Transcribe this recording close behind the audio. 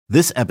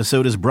This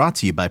episode is brought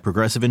to you by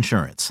Progressive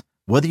Insurance.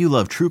 Whether you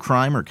love true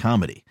crime or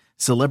comedy,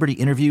 celebrity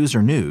interviews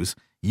or news,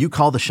 you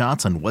call the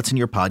shots on what's in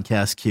your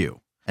podcast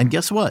queue. And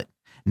guess what?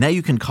 Now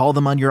you can call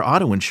them on your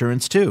auto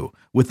insurance too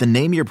with the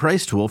Name Your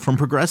Price tool from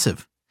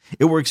Progressive.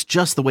 It works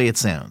just the way it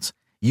sounds.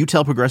 You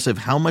tell Progressive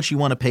how much you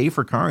want to pay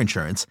for car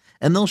insurance,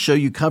 and they'll show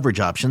you coverage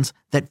options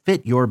that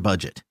fit your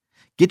budget.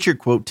 Get your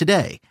quote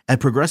today at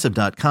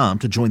Progressive.com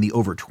to join the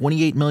over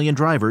 28 million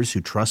drivers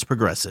who trust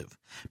Progressive.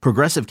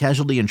 Progressive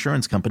Casualty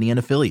Insurance Company and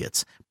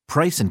Affiliates.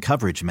 Price and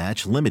coverage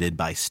match limited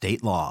by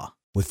state law.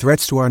 With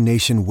threats to our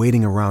nation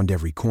waiting around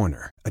every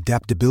corner,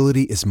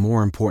 adaptability is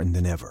more important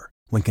than ever.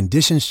 When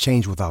conditions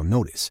change without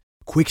notice,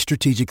 quick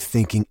strategic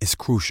thinking is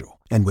crucial.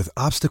 And with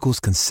obstacles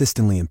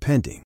consistently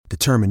impending,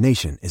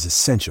 determination is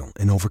essential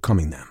in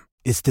overcoming them.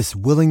 It's this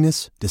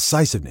willingness,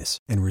 decisiveness,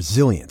 and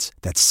resilience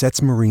that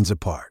sets Marines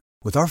apart.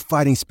 With our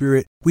fighting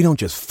spirit, we don't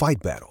just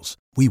fight battles,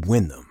 we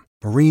win them.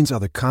 Marines are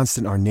the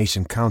constant our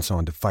nation counts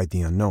on to fight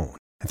the unknown.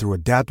 And through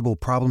adaptable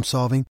problem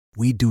solving,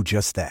 we do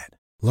just that.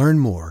 Learn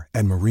more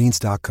at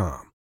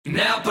marines.com.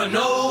 Napa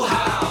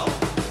know-how.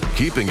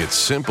 Keeping it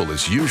simple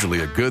is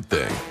usually a good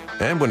thing.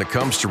 And when it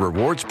comes to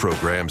rewards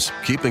programs,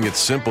 keeping it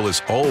simple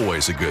is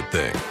always a good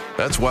thing.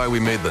 That's why we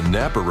made the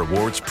Napa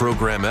Rewards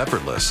program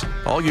effortless.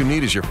 All you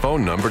need is your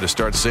phone number to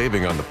start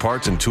saving on the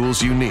parts and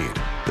tools you need.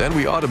 Then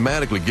we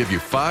automatically give you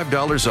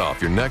 $5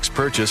 off your next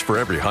purchase for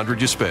every $100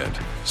 you spend.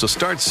 So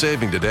start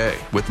saving today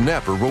with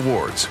Napa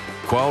Rewards.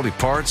 Quality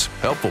parts,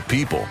 helpful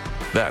people.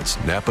 That's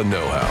Napa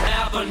know-how.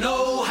 Napa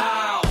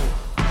know-how.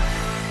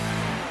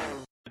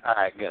 All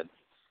right, good.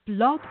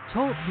 Blog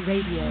Talk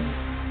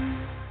Radio.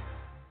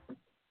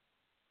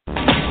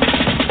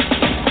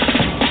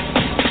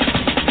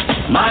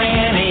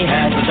 Miami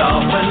has the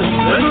Dolphins,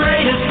 the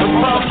greatest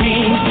football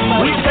team.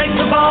 We take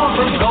the ball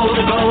from goal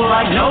to goal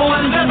like no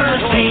one's ever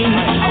seen.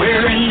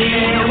 We're in the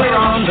air, we're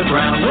on the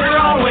ground, we're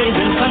always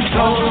in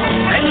control.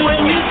 And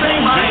when you say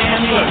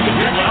Miami,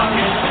 you're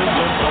talking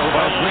Super Bowl.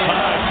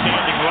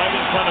 Standing right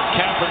in front of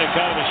Kaepernick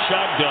out of a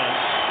shotgun.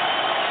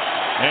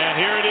 And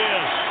here it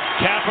is.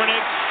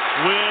 Kaepernick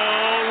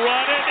will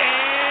run it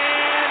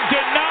and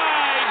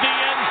denied the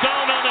end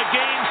zone on the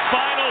game's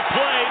final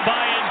play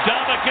by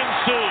Ndamukong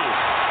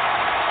Suh.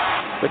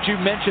 But you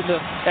mentioned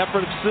the effort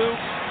of Sue,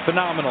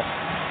 phenomenal.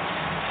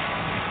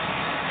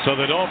 So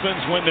the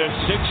Dolphins win their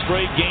sixth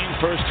straight game,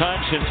 first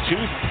time since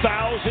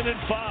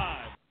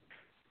 2005.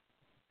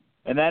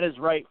 And that is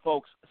right,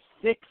 folks.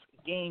 6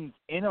 games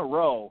in a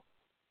row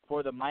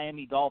for the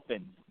Miami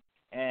Dolphins.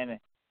 And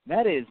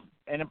that is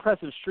an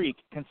impressive streak,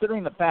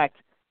 considering the fact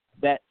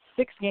that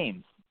 6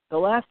 games, the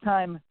last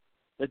time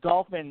the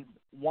Dolphins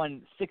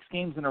won 6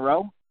 games in a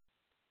row,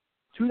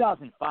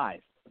 2005.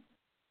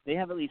 They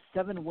have at least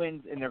 7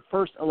 wins in their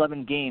first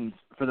 11 games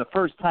for the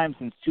first time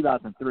since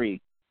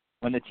 2003,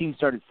 when the team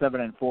started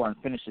 7-4 and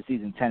finished the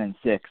season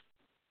 10-6.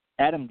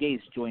 Adam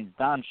Gase joins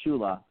Don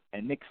Shula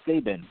and Nick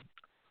Saban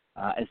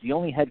as the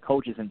only head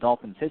coaches in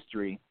Dolphins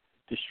history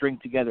to string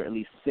together at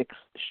least 6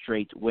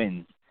 straight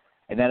wins.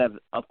 And that,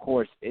 of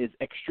course, is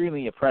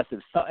extremely impressive.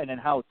 Sutton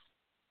and Houts,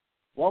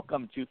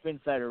 welcome to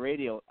Phinsider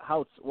Radio.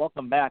 Houts,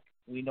 welcome back.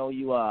 We know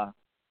you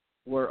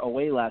were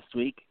away last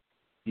week.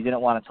 You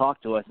didn't want to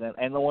talk to us.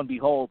 And lo and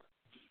behold,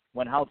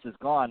 when Houts is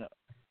gone,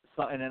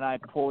 Sutton and I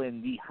pull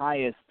in the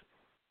highest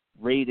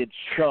rated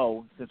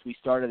show since we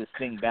started this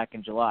thing back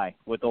in July,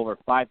 with over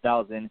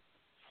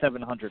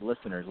 5,700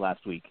 listeners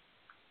last week.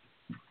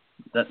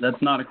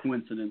 That's not a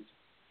coincidence.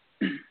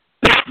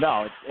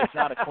 No, it's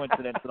not a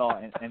coincidence at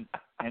all.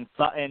 And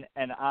Sutton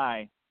and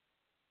I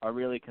are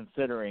really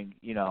considering,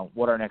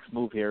 what our next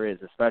move here is,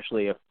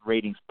 especially if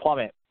ratings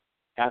plummet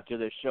after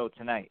this show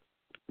tonight.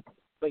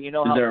 But is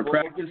there a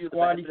practice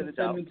squad you can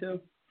send me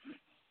to?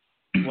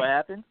 What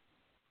happened?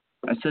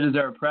 I said, is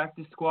there a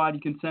practice squad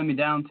you can send me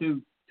down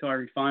to till I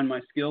refine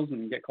my skills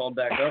and get called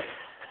back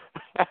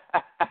up?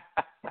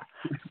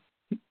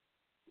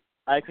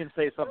 I can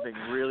say something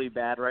really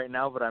bad right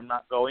now, but I'm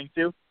not going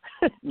to.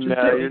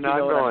 No, you're not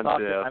going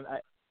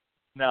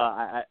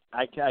to.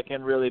 I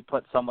can really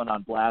put someone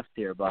on blast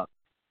here, but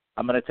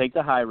I'm going to take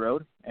the high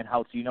road, and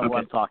how you know what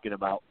I'm talking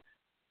about.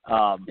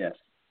 Yes.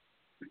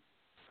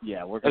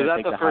 Yeah, we're going to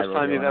take the high road. Is that the first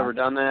time you've ever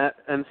done that,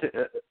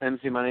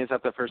 MC Money? Is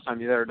that the first time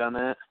you've ever done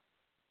that?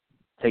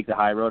 Take the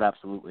high road,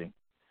 absolutely.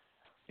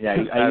 Yeah,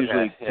 I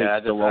usually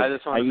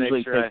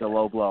take the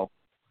low blow.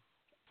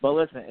 But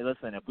listen,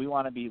 if we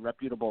want to be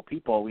reputable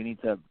people, we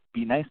need to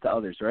be nice to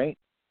others, right?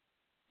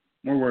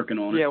 We're working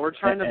on it. Yeah, we're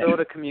trying to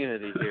build a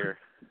community here.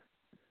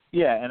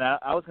 Yeah, and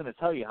I was going to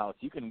tell you, House,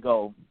 you can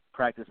go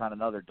practice on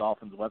another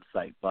Dolphins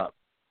website, but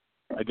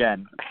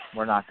again,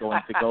 we're not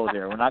going to go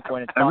there. We're not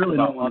going to talk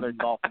about other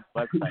Dolphins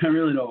websites. I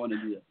really don't want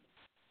to do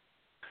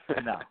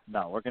that.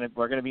 No, we're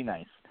gonna be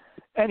nice.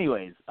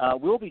 Anyways,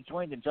 we'll be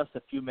joined in just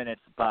a few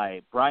minutes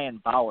by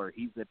Brian Bauer.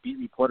 He's the beat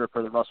reporter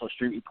for the Russell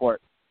Street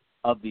Report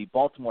of the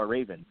Baltimore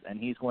Ravens, and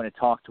he's going to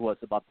talk to us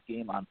about the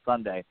game on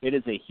Sunday. It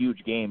is a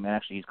huge game, and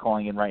actually he's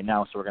calling in right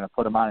now, so we're going to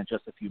put him on in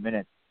just a few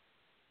minutes.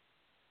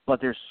 But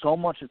there's so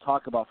much to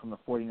talk about from the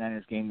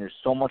 49ers game. There's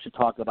so much to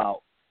talk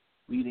about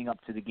leading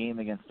up to the game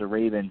against the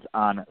Ravens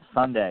on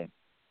Sunday.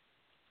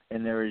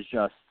 And there is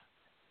just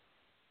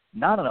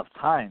not enough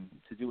time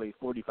to do a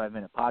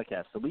 45-minute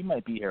podcast, so we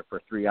might be here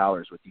for 3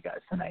 hours with you guys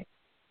tonight.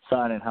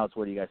 Son and House,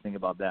 what do you guys think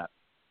about that?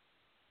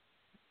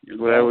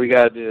 Well, we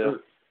got to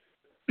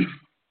do.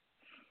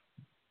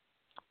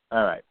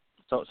 All right.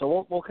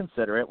 So we'll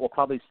consider it. We'll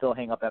probably still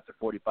hang up after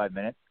 45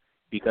 minutes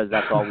because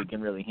that's all we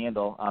can really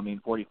handle. I mean,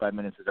 45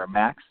 minutes is our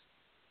max.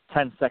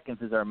 10 seconds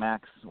is our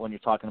max when you're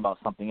talking about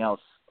something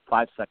else.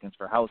 5 seconds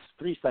for House.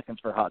 3 seconds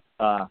for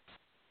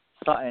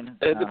Sutton.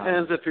 It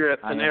depends if you're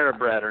at Panera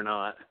Bread or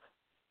not.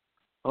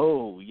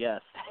 Oh,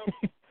 yes.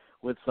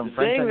 With some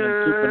French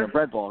onion soup and a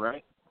bread bowl,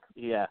 right?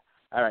 Yeah.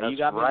 All right. That's you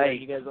got me right. there.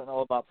 You guys don't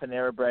know about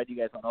Panera Bread. You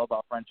guys don't know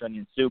about French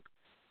onion soup.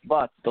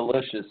 But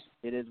delicious.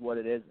 It is what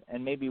it is.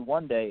 And maybe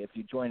one day if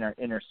you join our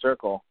inner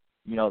circle,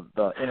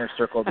 the inner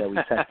circle that we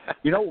text.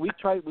 We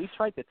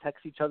tried to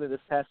text each other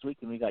this past week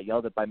and we got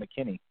yelled at by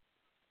McKinney.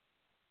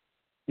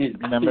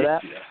 Remember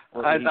that?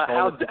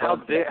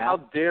 How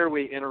dare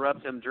we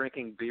interrupt him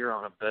drinking beer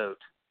on a boat?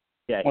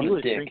 Yeah, he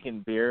was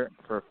drinking beer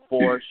for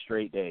 4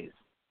 straight days.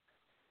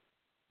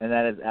 And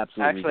that is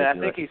absolutely ridiculous. I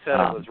think he said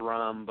it was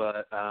rum,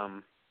 but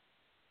beer,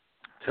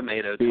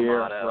 tomato.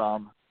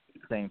 rum,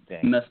 same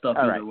thing. Messed up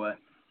either way.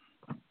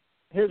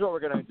 Here's what we're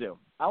going to do.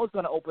 I was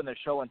going to open the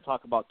show and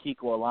talk about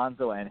Kiko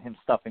Alonso and him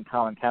stuffing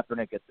Colin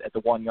Kaepernick at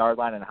the 1-yard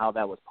line and how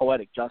that was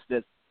poetic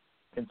justice,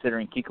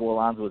 considering Kiko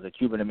Alonso was a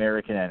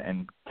Cuban-American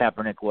and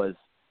Kaepernick was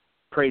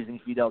praising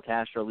Fidel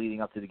Castro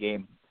leading up to the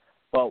game.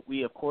 But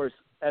we, of course,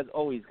 as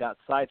always, got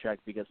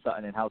sidetracked because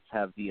Sutton and House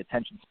have the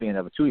attention span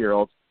of a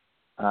 2-year-old,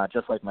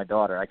 just like my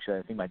daughter. Actually,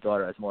 I think my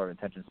daughter has more of an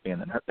attention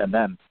span than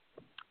them.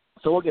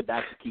 So we'll get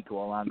back to Kiko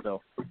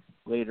Alonso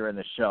later in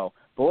the show.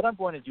 But what I'm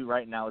going to do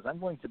right now is I'm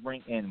going to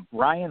bring in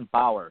Brian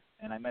Bauer,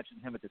 and I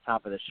mentioned him at the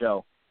top of the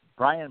show.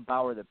 Brian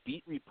Bauer, the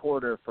beat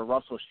reporter for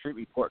Russell Street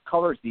Report,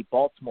 covers the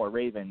Baltimore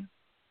Ravens.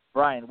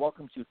 Brian,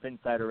 welcome to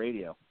Phinsider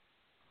Radio.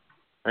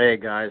 Hey,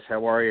 guys.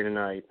 How are you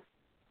tonight?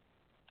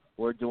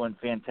 We're doing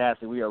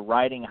fantastic. We are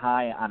riding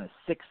high on a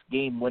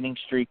 6-game winning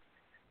streak,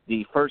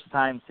 the first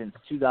time since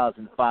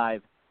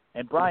 2005.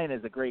 And Brian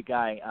is a great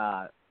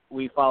guy.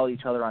 We follow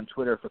each other on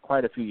Twitter for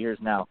quite a few years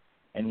now,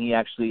 and he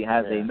actually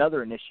has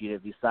another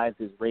initiative besides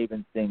his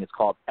Ravens thing. It's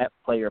called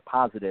Player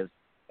Positives,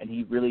 and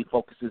he really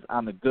focuses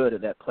on the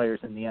good that players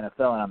in the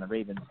NFL and on the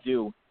Ravens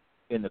do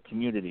in the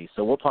community.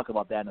 So we'll talk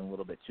about that in a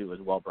little bit too as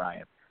well,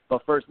 Brian.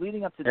 But first,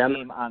 leading up to the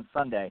game on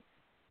Sunday.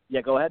 Yeah,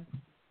 go ahead.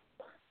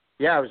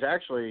 Yeah, I was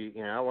actually,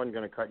 I wasn't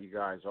going to cut you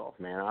guys off,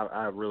 man.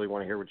 I really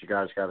want to hear what you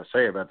guys got to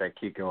say about that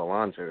Kiko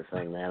Alonso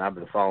thing, man. I've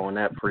been following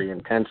that pretty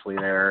intensely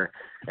there,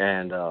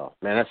 and,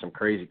 man, that's some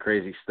crazy,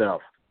 crazy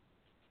stuff.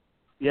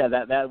 Yeah,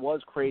 that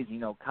was crazy.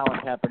 Colin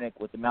Kaepernick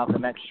with the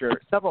Malcolm X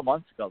shirt several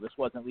months ago. This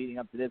wasn't leading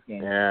up to this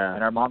game. Yeah.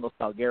 And Armando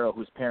Salguero,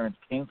 whose parents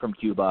came from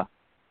Cuba,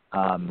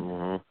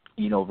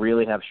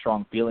 really have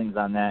strong feelings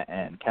on that,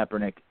 and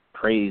Kaepernick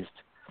praised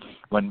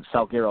when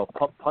Salguero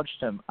punched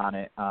him on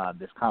it,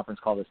 this conference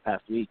call this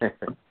past week.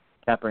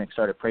 Kaepernick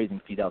started praising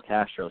Fidel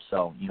Castro.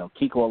 So,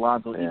 Kiko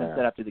Alonso even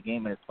said after the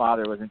game, and his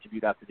father was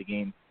interviewed after the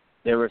game,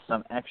 there were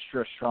some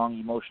extra strong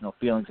emotional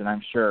feelings, and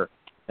I'm sure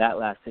that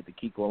last hit that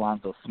Kiko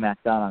Alonso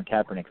smacked down on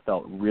Kaepernick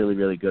felt really,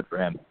 really good for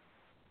him.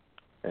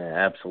 Yeah,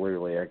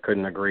 absolutely. I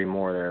couldn't agree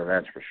more there,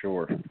 that's for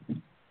sure.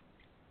 And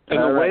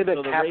the way that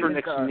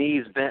Kaepernick's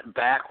knees bent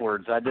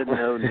backwards, I didn't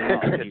know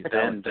knees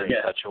bend in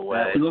such a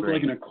way. He looked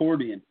like an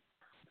accordion.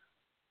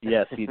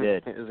 Yes, he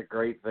did. It was a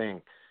great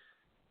thing.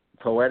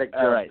 Poetic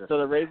justice. All right, so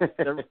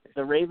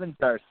the Ravens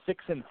are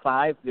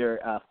 6-5.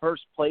 They're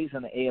first place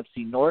in the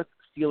AFC North.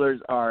 Steelers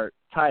are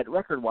tied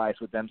record-wise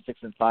with them,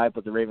 6-5,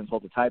 but the Ravens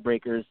hold the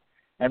tiebreakers.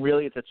 And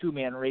really, it's a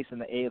 2-man race in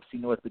the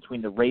AFC North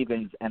between the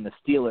Ravens and the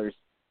Steelers.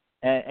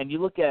 And you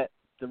look at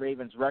the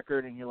Ravens'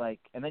 record, and you're like,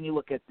 and then you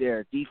look at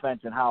their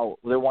defense and how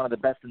they're one of the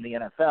best in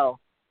the NFL.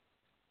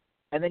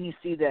 And then you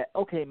see that,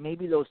 okay,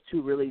 maybe those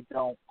two really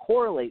don't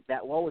correlate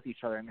that well with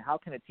each other. I mean, how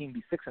can a team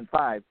be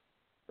 6-5,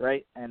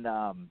 right, and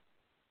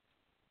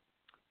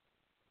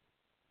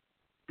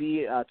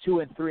be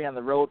 2-3 on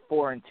the road,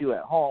 4-2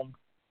 at home,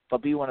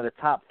 but be one of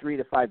the top 3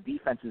 to 5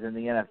 defenses in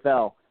the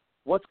NFL?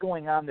 What's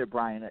going on there,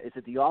 Brian? Is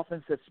it the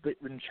offense that's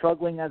been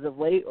struggling as of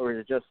late, or is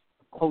it just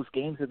close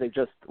games that they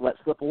just let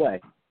slip away?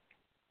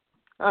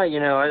 I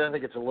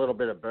think it's a little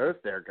bit of both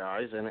there,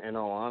 guys, in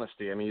all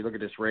honesty. I mean, you look at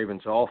this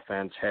Ravens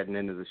offense heading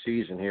into the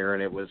season here,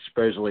 and it was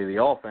supposedly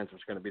the offense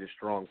was going to be the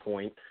strong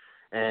point,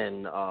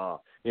 and,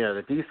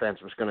 the defense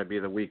was going to be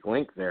the weak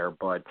link there.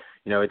 But,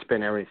 it's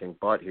been everything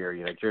but here.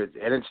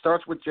 And it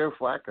starts with Joe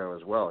Flacco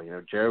as well.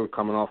 Joe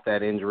coming off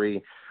that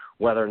injury,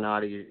 whether or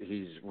not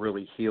he's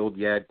really healed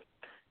yet,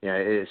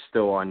 it is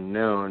still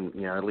unknown,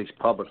 at least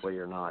publicly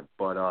or not.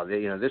 But,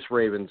 this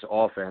Ravens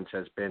offense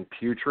has been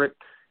putrid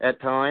at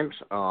times,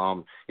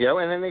 and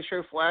then they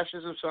show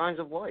flashes of signs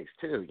of life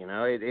too.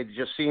 It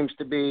just seems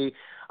to be,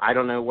 I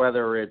don't know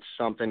whether it's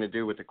something to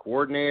do with the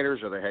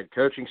coordinators or the head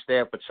coaching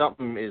staff, but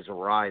something is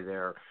awry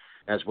there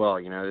as well.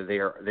 They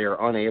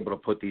are unable to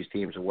put these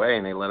teams away,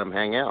 and they let them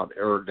hang out,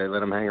 or they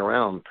let them hang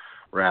around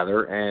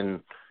rather,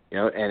 and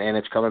and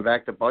it's coming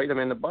back to bite them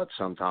in the butt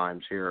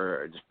sometimes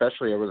here,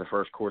 especially over the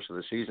first course of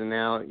the season.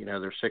 Now,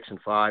 they're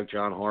 6-5.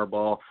 John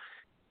Harbaugh,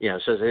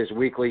 says his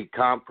weekly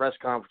press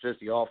conferences,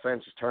 the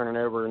offense is turning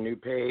over a new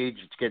page.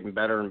 It's getting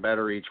better and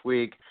better each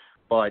week,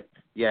 but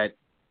yet,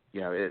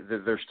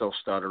 they're still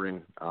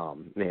stuttering.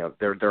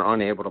 They're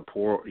unable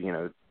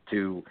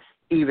to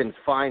even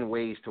find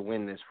ways to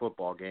win this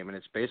football game, and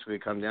it's basically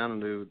come down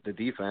to the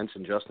defense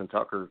and Justin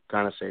Tucker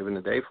kind of saving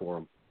the day for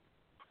them.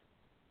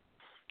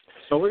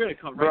 So we're going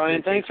to come.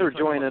 Brian, thanks for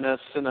joining us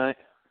tonight.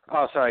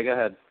 Oh, sorry. Go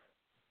ahead.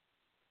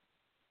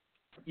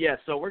 Yeah,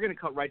 so we're going to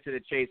cut right to the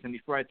chase, and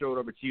before I throw it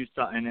over to you,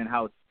 Sutton, and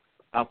how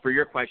for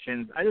your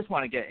questions, I just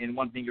want to get in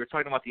one thing. You were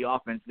talking about the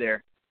offense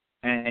there,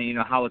 and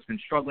how it's been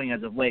struggling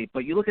as of late.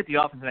 But you look at the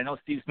offense, and I know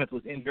Steve Smith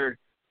was injured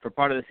for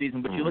part of the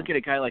season, but you look at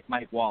a guy like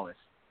Mike Wallace.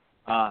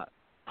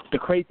 The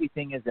crazy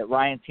thing is that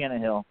Ryan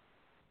Tannehill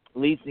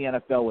leads the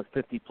NFL with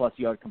 50-plus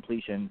yard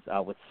completions,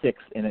 with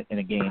 6 in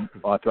a game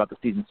throughout the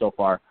season so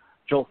far.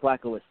 Joe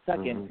Flacco is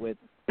second with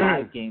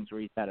 5 games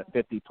where he's had a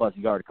 50-plus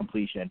yard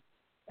completion.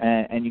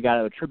 And you got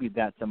to attribute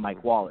that to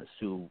Mike Wallace,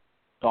 who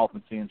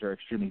Dolphins fans are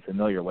extremely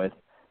familiar with.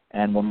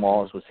 And when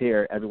Wallace was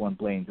here, everyone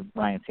blamed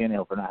Ryan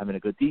Tannehill for not having a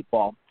good deep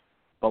ball,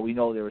 but we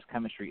know there was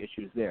chemistry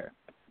issues there.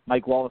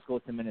 Mike Wallace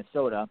goes to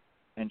Minnesota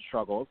and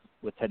struggles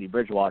with Teddy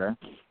Bridgewater.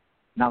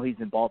 Now he's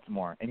in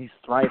Baltimore, and he's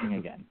thriving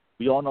again.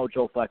 We all know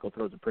Joe Flacco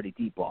throws a pretty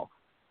deep ball.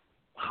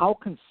 How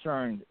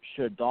concerned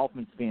should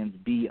Dolphins fans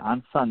be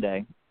on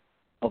Sunday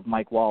of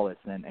Mike Wallace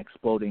and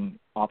exploding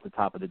off the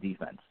top of the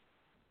defense?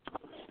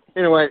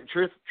 You know what?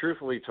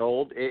 Truthfully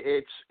told,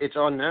 it's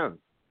unknown.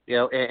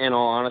 In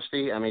all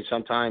honesty, I mean,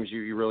 sometimes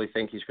you really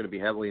think he's going to be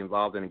heavily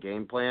involved in a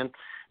game plan.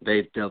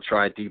 They'll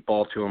try a deep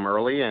ball to him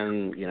early,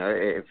 and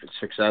if it's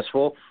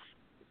successful,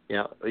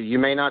 you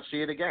may not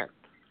see it again.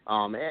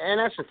 And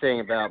that's the thing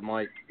about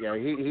Mike.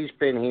 He's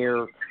been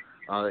here.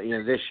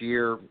 This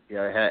year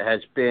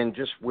has been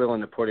just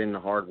willing to put in the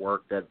hard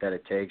work that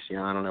it takes.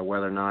 I don't know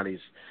whether or not he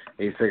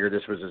figured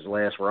this was his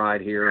last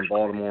ride here in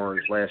Baltimore,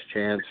 his last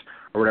chance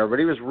or whatever. But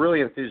he was really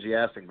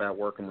enthusiastic about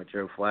working with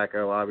Joe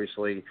Flacco.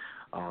 Obviously,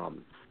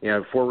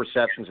 4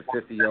 receptions of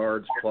 50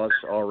 yards plus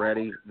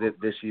already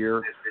this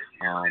year.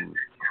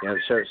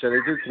 So they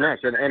do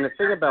connect. And the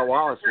thing about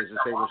Wallace is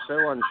they were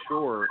so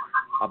unsure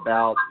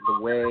about the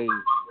way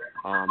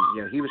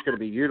he was going to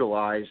be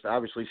utilized.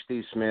 Obviously,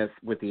 Steve Smith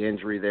with the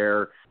injury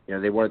there,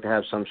 they wanted to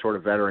have some sort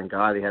of veteran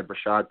guy. They had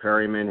Rashad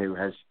Perryman, who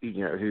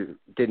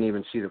didn't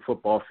even see the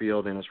football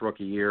field in his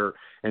rookie year,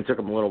 and it took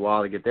him a little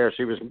while to get there. So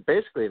he was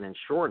basically an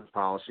insurance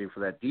policy for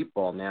that deep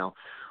ball now.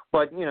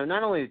 But,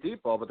 not only the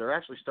deep ball, but they're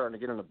actually starting to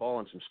get on the ball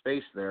in some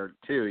space there,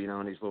 too,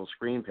 in these little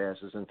screen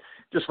passes and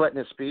just letting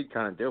his speed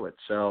kind of do it.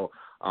 So,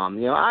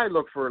 I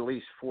look for at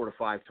least 4 to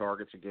 5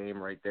 targets a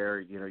game right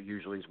there,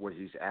 usually is what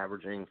he's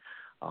averaging.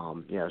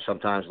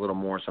 Sometimes a little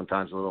more,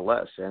 sometimes a little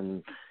less.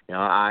 And,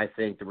 I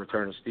think the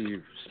return of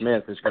Steve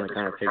Smith is going to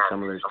kind of take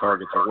some of those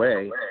targets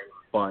away.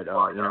 But,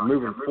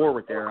 moving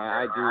forward there,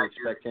 I do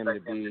expect him to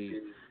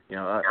be,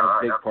 a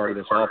big part of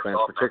this offense,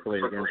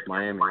 particularly against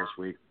Miami this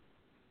week.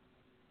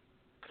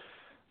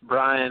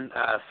 Brian,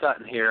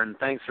 Sutton here, and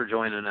thanks for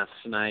joining us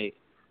tonight.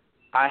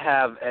 I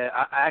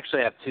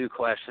actually have 2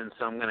 questions,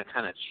 so I'm going to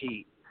kind of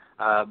cheat.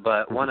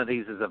 But one of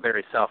these is a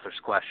very selfish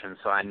question,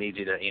 so I need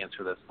you to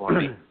answer this for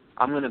me.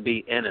 I'm going to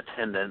be in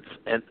attendance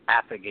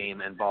at the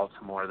game in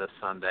Baltimore this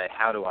Sunday.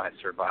 How do I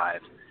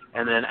survive?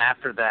 And then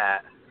after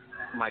that,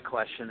 my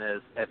question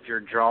is, if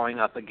you're drawing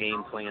up a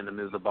game plan to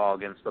move the ball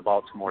against the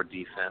Baltimore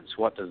defense,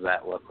 what does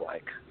that look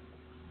like?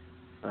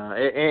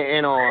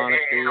 In all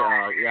honesty,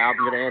 I'm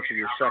going to answer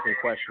your second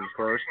question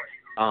first.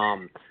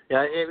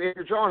 If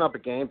you're drawing up a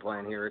game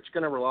plan here, it's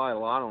going to rely a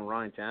lot on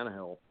Ryan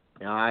Tannehill.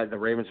 The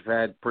Ravens have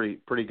had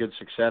pretty good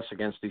success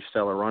against these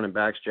stellar running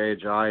backs. Jay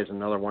Ajayi is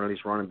another one of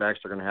these running backs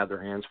they're going to have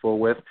their hands full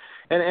with.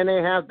 And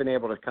they have been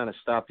able to kind of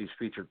stop these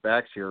featured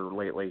backs here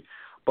lately.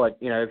 But,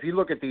 if you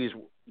look at these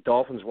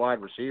Dolphins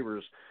wide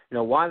receivers,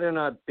 why they're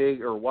not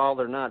big, or while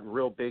they're not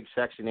real big,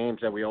 sexy names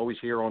that we always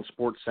hear on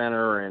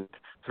SportsCenter and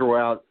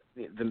throughout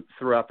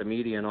the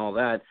media and all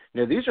that,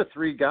 these are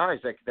 3 guys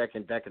that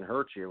can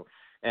hurt you.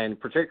 And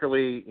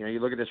particularly, you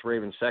look at this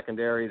Ravens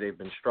secondary, they've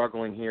been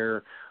struggling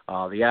here.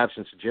 The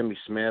absence of Jimmy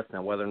Smith,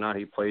 now whether or not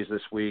he plays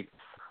this week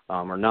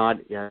or not,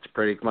 it's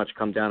pretty much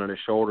come down on the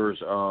shoulders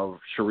of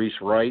Sharice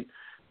Wright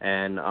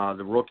and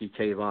the rookie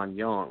Tavon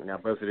Young. Now,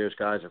 both of those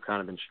guys have kind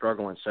of been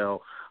struggling.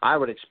 So I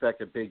would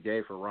expect a big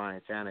day for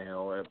Ryan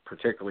Tannehill,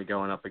 particularly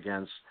going up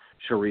against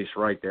Sharice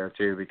Wright there,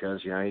 too,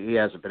 because, he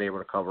hasn't been able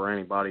to cover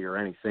anybody or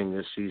anything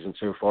this season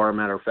so far.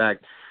 Matter of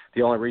fact,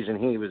 the only reason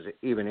he was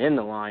even in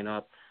the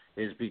lineup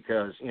is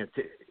because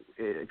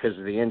because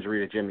of the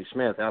injury to Jimmy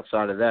Smith.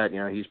 Outside of that,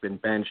 he's been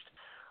benched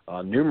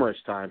numerous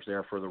times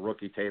there for the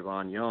rookie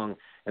Tavon Young.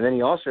 And then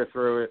he also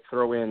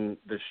throw in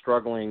the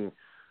struggling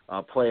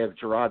play of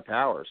Gerard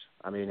Powers.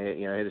 I mean,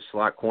 his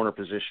slot corner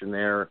position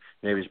there.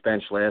 He was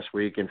benched last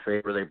week in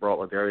favor. They brought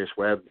Ladarius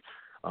Webb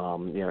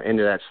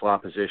into that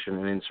slot position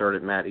and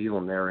inserted Matt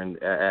Elam there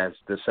as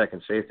the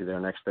second safety there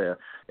next to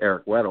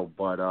Eric Weddle.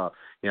 But,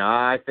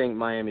 I think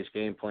Miami's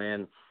game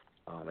plan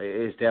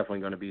is definitely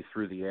going to be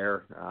through the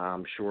air.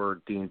 I'm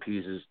sure Dean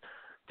Pease's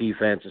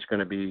defense is going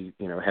to be,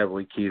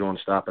 heavily keyed on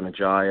stopping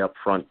Ajayi up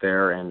front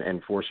there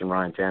and forcing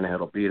Ryan Tannehill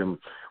to beat him,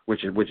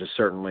 which is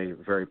certainly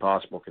very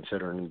possible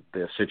considering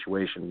the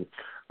situation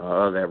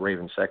of that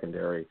Ravens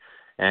secondary.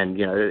 And,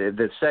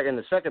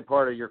 the second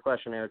part of your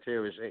question there,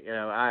 too, is,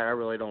 I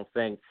really don't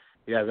think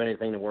you have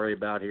anything to worry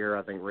about here.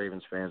 I think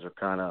Ravens fans are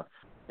kind of,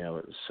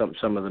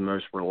 some of the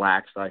most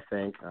relaxed, I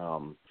think.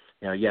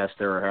 Yes,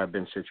 there have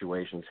been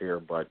situations here,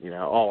 but,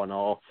 all in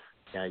all,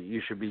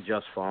 you should be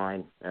just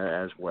fine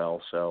as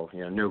well. So,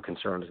 no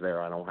concerns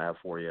there I don't have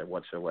for you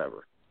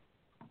whatsoever.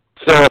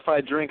 So if I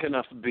drink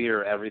enough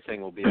beer,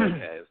 everything will be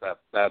okay.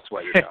 That's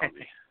what you're telling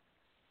me?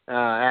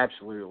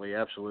 Absolutely.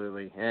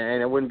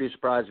 And I wouldn't be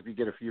surprised if you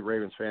get a few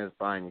Ravens fans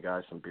buying you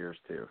guys some beers,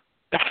 too.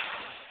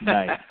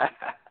 Nice.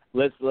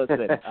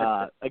 Listen,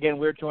 again,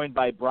 we're joined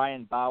by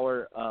Brian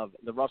Bauer of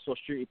the Russell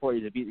Street Report.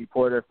 He's a beat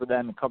reporter for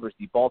them and covers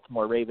the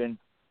Baltimore Ravens.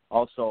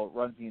 Also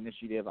runs the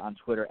initiative on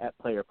Twitter at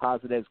Player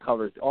Positives,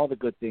 covers all the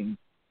good things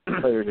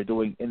players are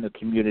doing in the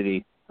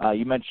community.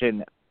 You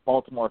mentioned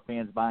Baltimore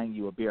fans buying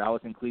you a beer. I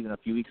was in Cleveland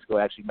a few weeks ago.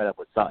 I actually met up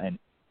with Sutton.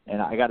 And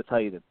I got to tell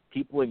you that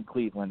people in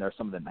Cleveland are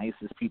some of the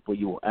nicest people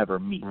you will ever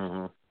meet,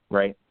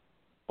 right?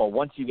 But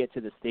once you get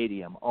to the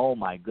stadium, oh,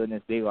 my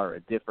goodness, they are a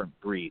different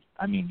breed.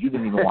 I mean, you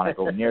didn't even want to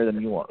go near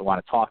them. You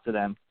want to talk to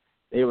them.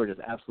 They were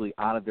just absolutely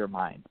out of their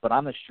minds. But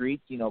on the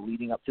streets,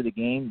 leading up to the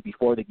game,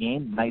 before the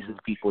game,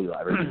 nicest people you'll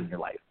ever meet in your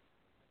life.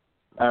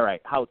 All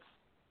right, Houts,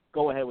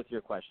 go ahead with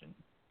your question.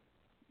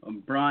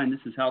 Brian, this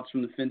is Houts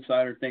from the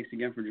Phinsider. Thanks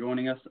again for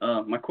joining us.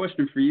 My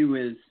question for you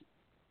is,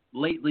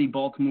 lately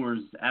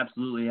Baltimore's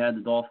absolutely had the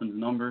Dolphins'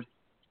 numbers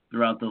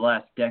throughout the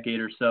last decade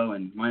or so,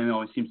 and Miami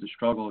always seems to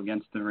struggle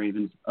against the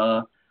Ravens.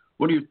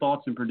 What are your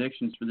thoughts and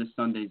predictions for this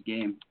Sunday's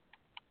game?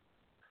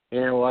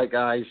 You know what,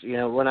 guys?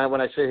 When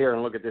I sit here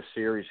and look at this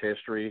series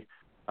history,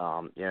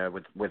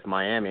 with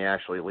Miami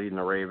actually leading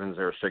the Ravens,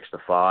 they're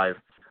 6-5.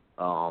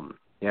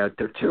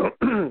 They're two.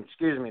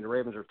 Excuse me. The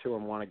Ravens are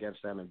 2-1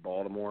 against them in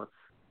Baltimore.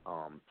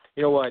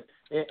 You know what?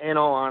 In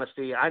all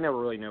honesty, I never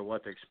really know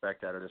what to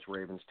expect out of this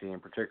Ravens team,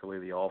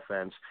 particularly the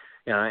offense.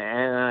 And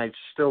I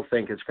still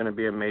think it's going to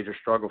be a major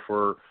struggle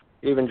for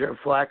even Joe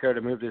Flacco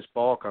to move this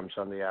ball come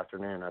Sunday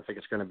afternoon. I think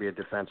it's going to be a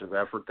defensive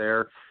effort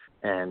there.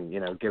 And,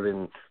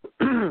 given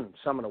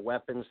some of the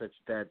weapons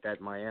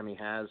that Miami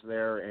has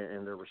there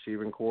in their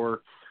receiving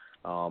core,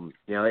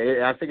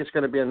 I think it's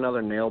going to be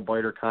another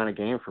nail-biter kind of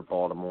game for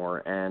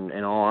Baltimore. And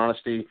in all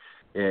honesty,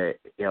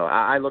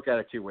 I look at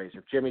it two ways.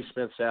 If Jimmy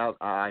Smith's out,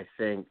 I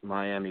think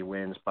Miami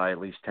wins by at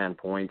least 10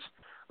 points.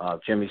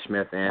 Jimmy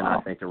Smith in,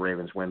 I think the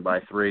Ravens win by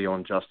 3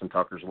 on Justin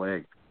Tucker's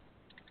leg.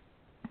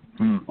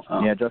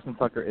 Yeah, Justin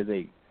Tucker is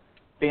a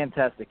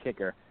fantastic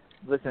kicker.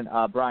 Listen,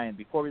 Brian,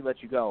 before we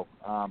let you go,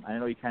 I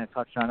know you kind of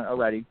touched on it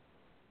already,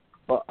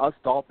 but us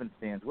Dolphins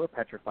fans, we're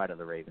petrified of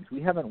the Ravens.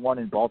 We haven't won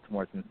in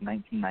Baltimore since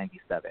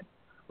 1997,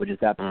 which is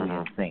absolutely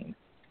insane.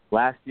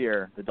 Last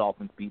year, the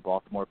Dolphins beat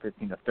Baltimore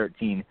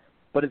 15-13,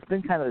 but it's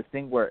been kind of this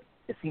thing where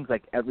it seems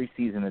like every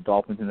season the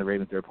Dolphins and the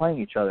Ravens are playing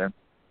each other,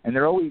 and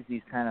they're always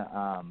these kind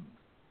of,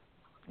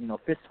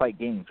 fist fight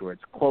games where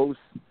it's close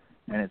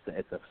and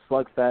it's a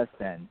slugfest,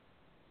 and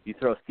you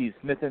throw Steve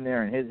Smith in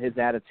there and his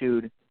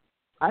attitude.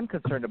 I'm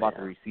concerned about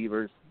the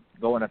receivers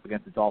going up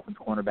against the Dolphins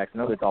cornerbacks. I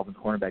know the Dolphins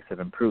cornerbacks have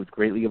improved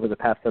greatly over the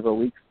past several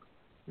weeks,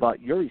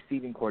 but your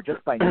receiving core,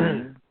 just by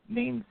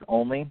names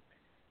only,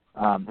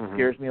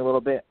 scares me a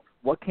little bit.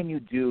 What can you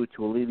do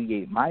to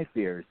alleviate my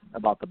fears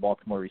about the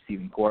Baltimore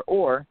receiving core,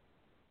 or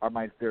are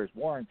my fears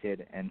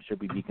warranted, and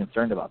should we be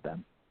concerned about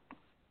them?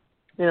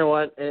 You know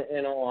what?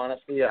 In all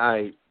honesty,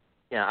 I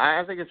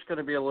think it's going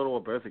to be a little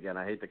of both again.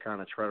 I hate to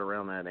kind of tread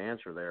around that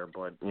answer there,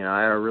 but,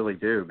 I really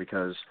do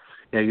because,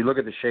 you look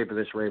at the shape of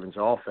this Ravens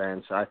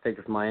offense, I think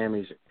if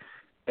Miami's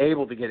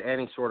able to get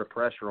any sort of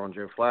pressure on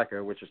Joe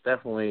Flacco, which is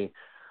definitely,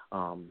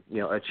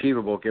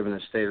 achievable given the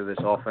state of this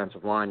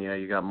offensive line.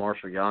 You got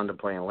Marshall Yonda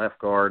playing left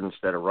guard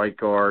instead of right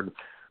guard.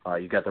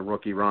 You got the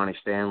rookie Ronnie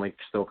Stanley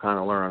still kind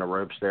of learning the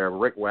ropes there.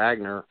 Rick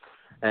Wagner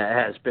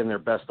has been their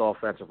best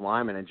offensive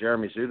lineman, and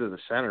Jeremy Zuta, the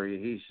center,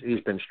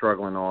 he's been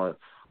struggling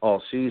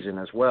all season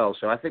as well.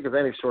 So I think if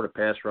any sort of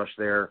pass rush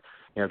there,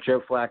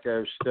 Joe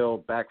Flacco still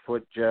back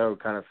foot Joe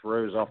kind of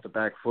throws off the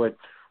back foot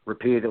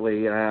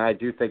repeatedly, and I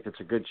do think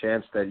it's a good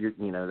chance that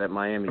that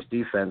Miami's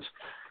defense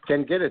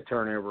can get a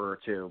turnover or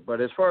two. But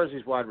as far as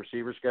these wide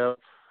receivers go,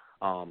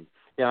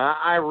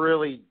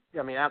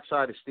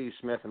 outside of Steve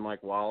Smith and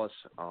Mike Wallace,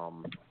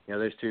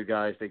 those two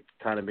guys, they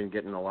kind of been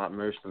getting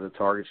most of the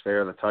targets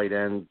there. The tight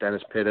end,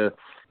 Dennis Pitta,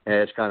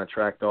 has kind of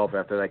tracked off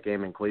after that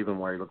game in Cleveland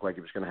where he looked like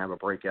he was going to have a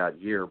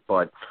breakout year.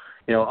 But,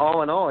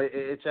 all in all,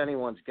 it's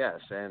anyone's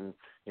guess. And,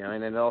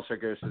 and it also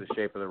goes to the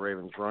shape of the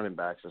Ravens running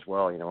backs as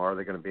well. Are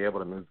they going to be able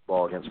to move the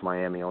ball against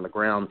Miami on the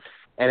ground?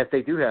 And if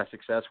they do have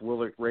success, will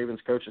the Ravens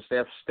coaching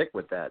staff stick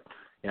with that?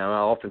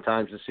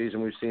 Oftentimes this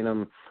season we've seen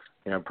them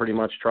pretty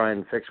much try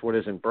and fix what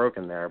isn't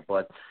broken there.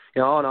 But,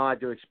 all in all, I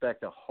do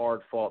expect a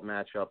hard-fought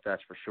matchup,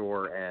 that's for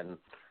sure. And,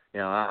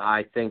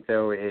 I think,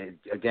 though,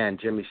 again,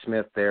 Jimmy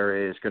Smith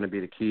there is going to be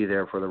the key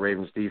there for the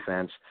Ravens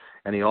defense,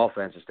 and the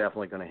offense is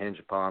definitely going to hinge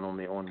upon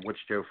on which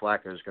Joe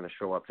Flacco is going to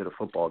show up to the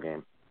football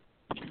game.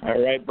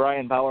 All right,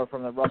 Brian Bauer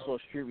from the Russell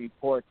Street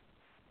Report,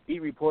 beat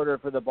reporter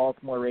for the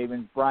Baltimore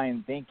Ravens.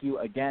 Brian, thank you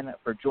again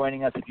for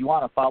joining us. If you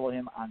want to follow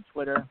him on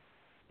Twitter,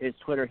 his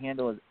Twitter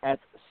handle is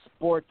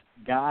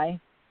 @SportGuy.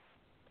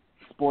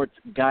 Sports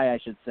Guy, I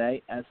should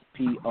say,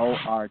 SPORT.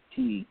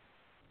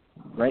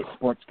 Right,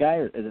 Sports Guy?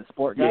 Or is it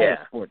Sport Guy or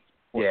Sport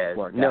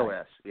Guy? No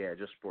S. Yeah,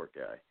 just Sport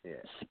Guy.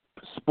 Yeah.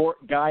 Sport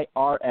Guy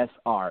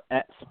RSR,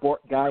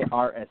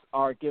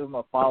 @SportGuyRSR. Give him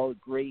a follow.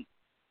 Great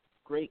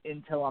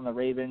intel on the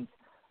Ravens.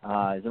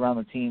 Is around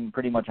the team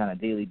pretty much on a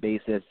daily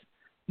basis.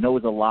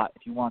 Knows a lot.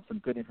 If you want some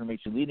good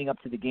information leading up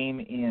to the game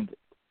and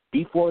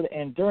before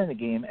and during the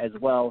game as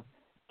well,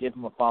 give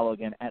him a follow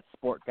again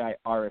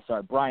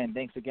 @SportGuyRSR. Brian,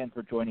 thanks again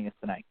for joining us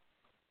tonight.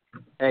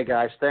 Hey,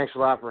 guys, thanks a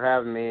lot for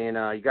having me. And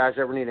you guys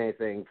ever need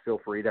anything, feel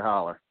free to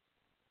holler.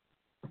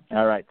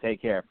 All right,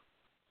 take care.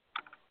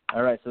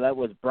 All right, so that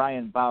was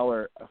Brian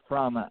Bauer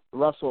from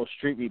Russell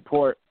Street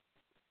Report.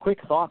 Quick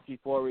thoughts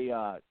before we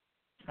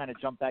kind of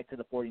jump back to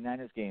the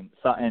 49ers game.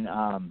 Sutton,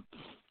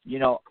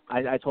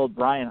 I told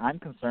Brian I'm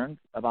concerned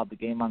about the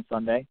game on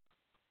Sunday.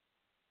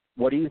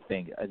 What do you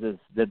think?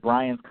 Did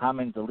Brian's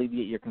comments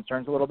alleviate your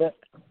concerns a little bit?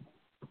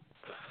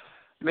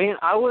 Man,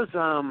 I was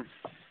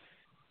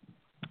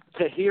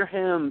to hear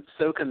him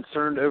so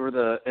concerned over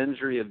the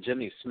injury of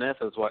Jimmy Smith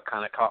is what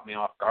kind of caught me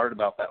off guard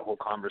about that whole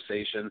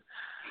conversation.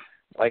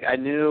 Like, I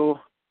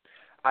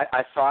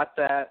thought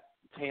that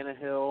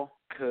Tannehill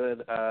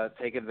could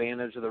take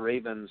advantage of the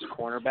Ravens'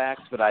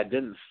 cornerbacks, but I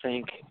didn't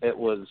think it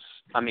was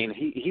 – I mean,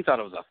 he thought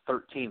it was a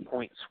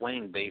 13-point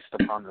swing based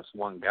upon this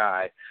one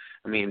guy.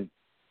 I mean,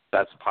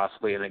 that's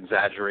possibly an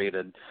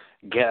exaggerated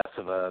guess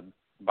of a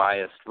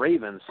biased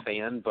Ravens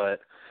fan, but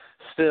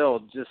still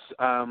just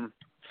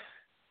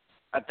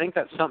I think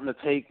that's something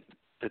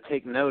to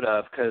take note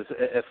of, because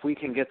if we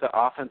can get the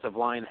offensive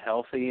line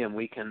healthy and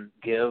we can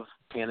give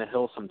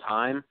Tannehill some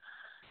time,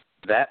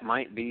 that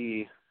might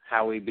be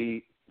how we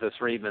beat this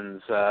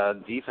Ravens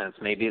defense.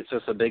 Maybe it's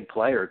just a big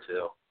play or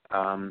two.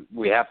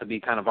 We have to be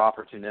kind of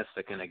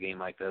opportunistic in a game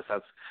like this.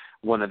 That's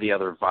one of the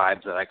other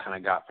vibes that I kind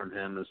of got from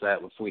him, is that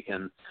if we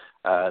can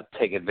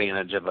take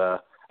advantage of a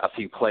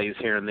few plays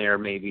here and there,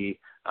 maybe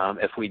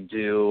if we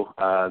do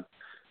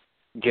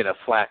get a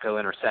Flacco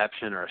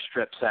interception or a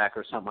strip sack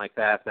or something like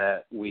that,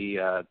 that we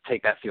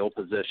take that field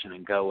position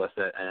and go with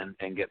it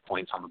and get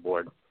points on the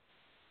board.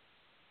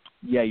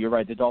 Yeah, you're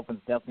right. The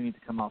Dolphins definitely need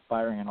to come out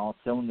firing on all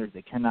cylinders.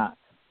 They cannot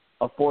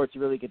afford to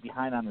really get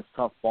behind on this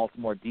tough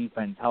Baltimore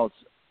defense.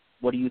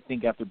 What do you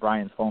think after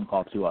Brian's phone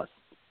call to us?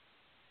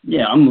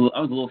 Yeah, I was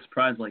a little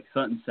surprised, like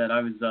Sutton said.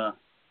 I was,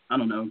 I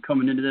don't know,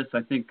 coming into this,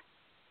 I think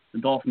the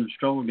Dolphins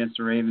struggle against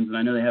the Ravens, and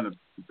I know they have a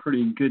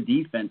pretty good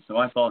defense, so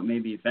I thought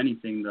maybe, if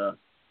anything,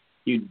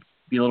 you'd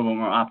be a little bit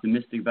more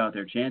optimistic about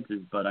their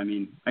chances. But, I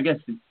mean, I guess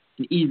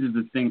it eases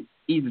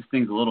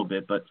things a little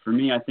bit. But for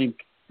me, I think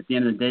at the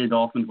end of the day, the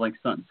Dolphins, like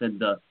Sutton said,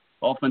 the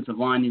offensive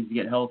line needs to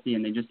get healthy,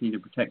 and they just need to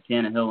protect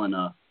Tannehill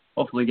and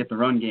hopefully get the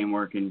run game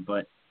working.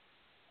 But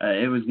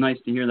it was nice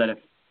to hear that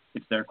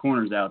if their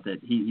corner's out, that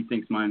he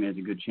thinks Miami has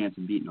a good chance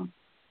of beating them.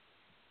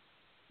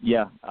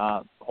 Yeah,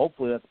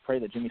 hopefully let's pray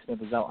that Jimmy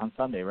Smith is out on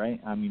Sunday, right?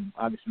 I mean,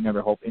 obviously we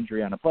never hope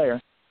injury on a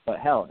player, but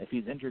hell, if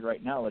he's injured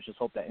right now, let's just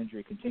hope that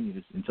injury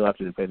continues until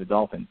after they play the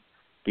Dolphins.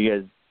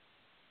 Because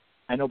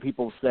I know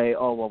people say,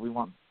 oh, well, we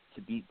want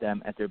to beat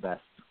them at their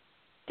best.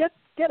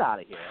 Get out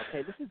of here,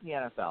 okay? This is the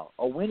NFL.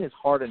 A win is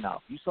hard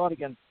enough. You saw it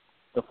against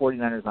the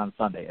 49ers on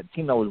Sunday, a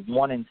team that was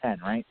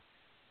 1-10, right?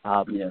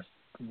 Yes.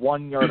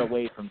 1 yard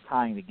away from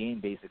tying the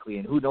game, basically,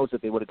 and who knows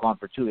if they would have gone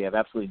for two. They have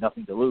absolutely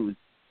nothing to lose.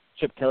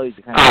 Chip Kelly's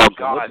the kind of oh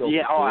God,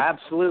 yeah,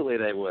 absolutely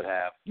they would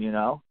have. You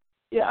know?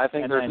 Yeah, I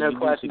think there's no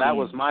question. That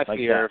was my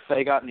fear. Like if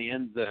they got in the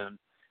end zone,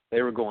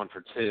 they were going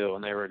for two,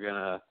 and they were going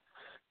to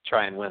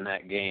try and win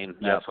that game.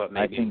 That's what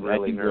made me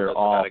really nervous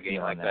about a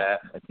game like that.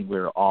 I think we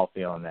were all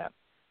feeling that.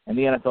 And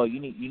the NFL, you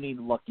need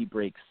lucky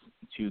breaks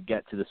to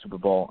get to the Super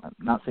Bowl. I'm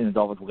not saying the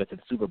Dolphins will get to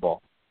the Super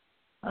Bowl.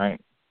 All right,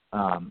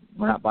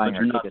 we're not buying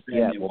our tickets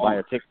yet. We'll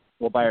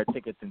buy our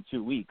tickets in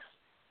 2 weeks.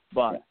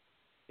 But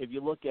if you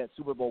look at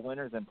Super Bowl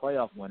winners and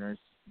playoff winners,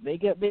 they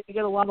get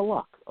a lot of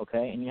luck.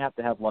 Okay, and you have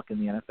to have luck in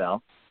the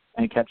NFL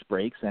and catch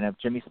breaks. And if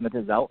Jimmy Smith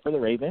is out for the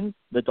Ravens,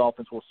 the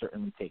Dolphins will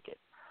certainly take it.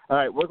 All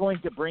right, we're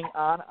going to bring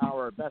on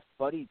our best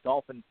buddy,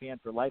 Dolphin fan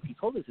for life. He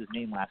told us his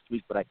name last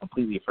week, but I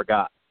completely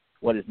forgot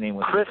what his name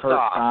was.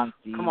 Christoph.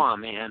 Come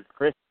on, man.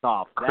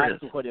 Christoph.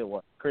 That's what it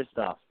was.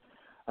 Christoph.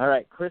 All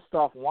right,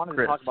 Christoph wanted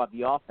to talk about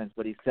the offense,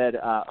 but he said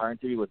our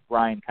interview with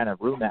Brian kind of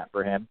ruined that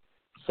for him.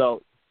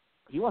 So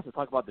he wants to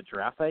talk about the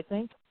draft, I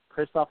think.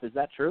 Christoph, is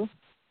that true?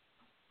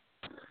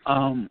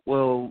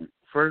 Well,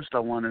 first I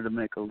wanted to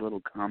make a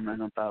little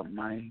comment about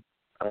my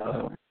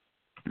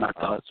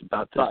thoughts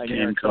about this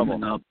game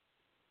coming up.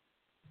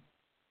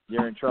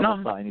 You're in trouble,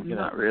 No, son. He's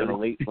not going really. to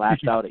late flash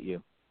out at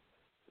you.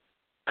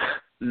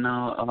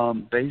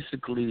 No,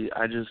 basically,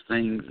 I just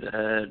think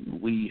that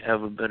we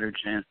have a better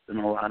chance than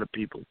a lot of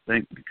people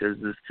think because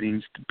this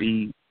seems to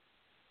be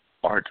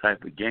our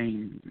type of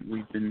game.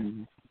 We've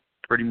been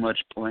pretty much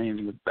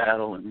playing with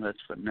battle and less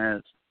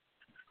finesse,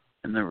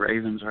 and the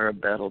Ravens are a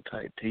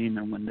battle-type team,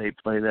 and when they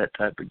play that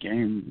type of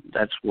game,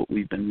 that's what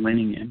we've been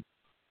winning in.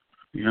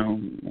 You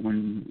know,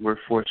 when we're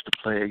forced to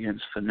play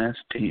against finesse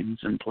teams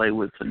and play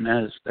with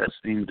finesse, that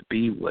seemed to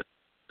be what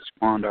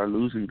spawned our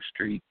losing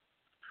streak.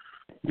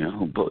 You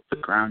know, but the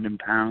ground and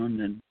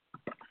pound and,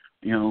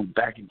 you know,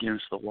 back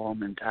against the wall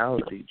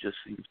mentality just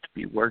seems to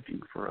be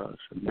working for us,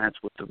 and that's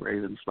what the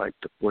Ravens like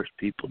to force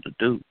people to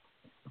do.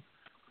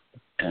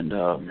 And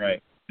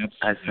right.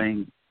 I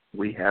think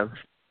we have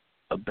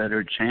a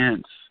better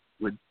chance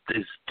with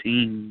this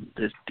team,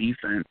 this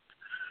defense,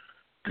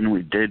 than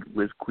we did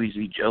with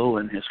Queasy Joe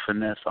and his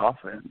finesse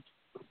offense.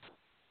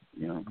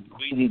 You know,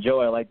 Queasy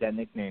Joe, I like that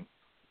nickname.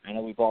 I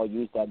know we've all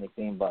used that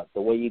nickname, but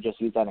the way you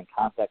just used that in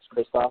context,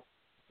 Christoph,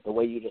 the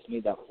way you just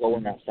made that flow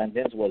in that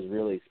sentence was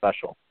really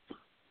special.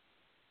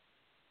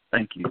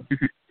 Thank you.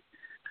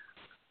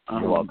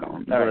 You're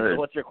welcome. All right, so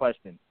what's your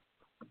question?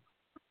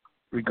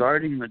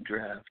 Regarding the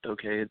draft,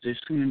 okay, it just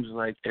seems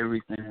like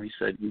everything we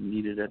said we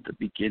needed at the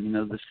beginning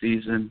of the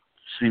season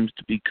seems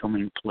to be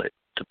coming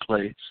to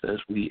place as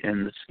we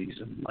end the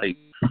season. Like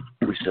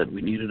we said,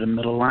 we needed a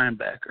middle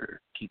linebacker.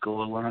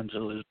 Kiko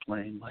Alonso is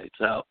playing lights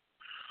out.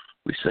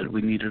 We said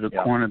we needed a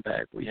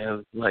cornerback. We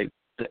have, like,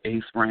 the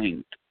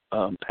 8th-ranked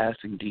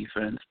passing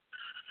defense.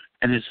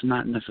 And it's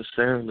not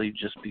necessarily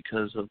just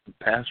because of the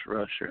pass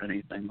rush or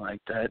anything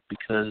like that,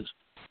 because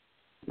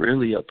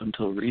really up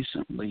until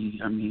recently,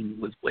 I mean,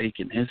 with Wake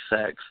and his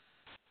sacks,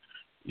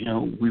 you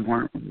know, we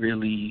weren't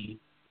really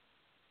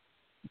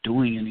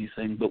doing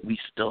anything, but we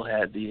still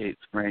had the 8th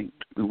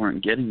ranked. We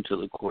weren't getting to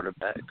the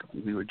quarterback.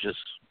 We were just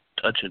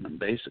touching them,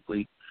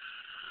 basically.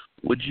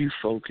 Would you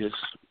focus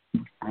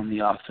on the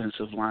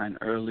offensive line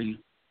early,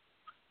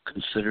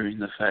 considering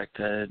the fact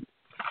that,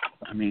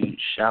 I mean,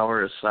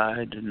 shower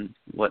aside and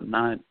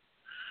whatnot,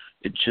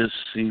 it just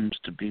seems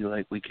to be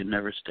like we can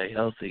never stay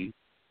healthy.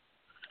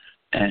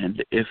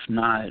 And if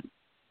not,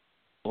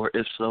 or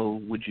if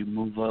so, would you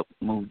move up,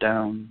 move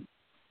down,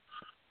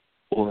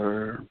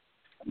 or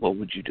what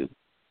would you do?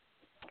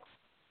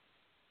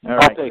 All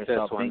right, I'll take this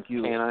one. Thank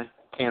you.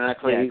 Can I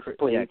please? Yeah,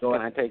 please? Yeah,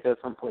 can I take this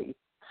one, please?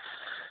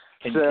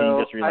 Can you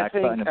just relax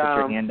button and put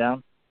your hand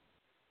down?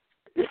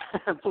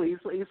 please.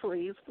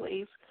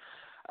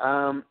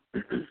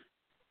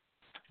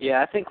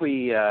 Yeah, I think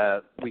we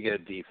go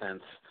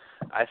defense.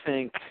 I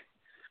think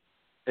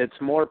it's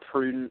more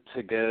prudent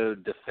to go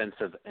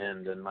defensive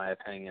end, in my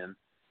opinion.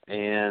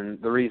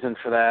 And the reason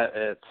for that,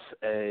 it's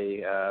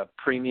a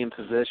premium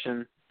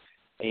position,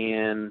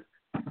 and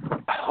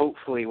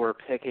hopefully we're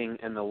picking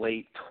in the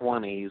late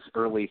 20s,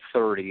 early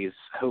 30s,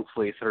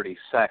 hopefully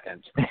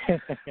 32nd.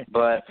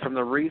 But from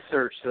the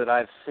research that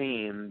I've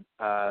seen,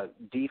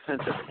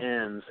 defensive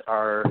ends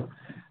are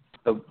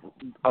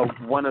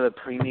one of the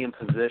premium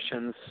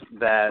positions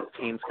that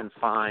teams can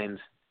find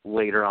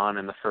later on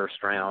in the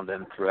first round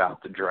and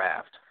throughout the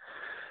draft.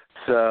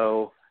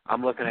 So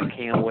I'm looking at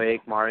Cam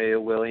Wake, Mario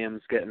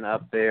Williams getting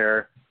up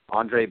there.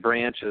 Andre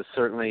Branch has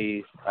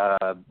certainly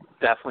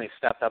definitely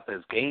stepped up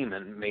his game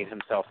and made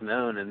himself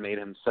known and made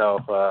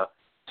himself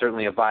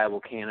certainly a viable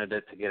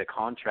candidate to get a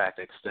contract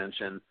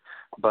extension.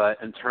 But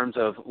in terms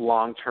of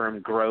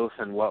long-term growth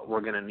and what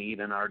we're going to need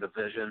in our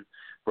division,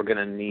 we're going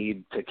to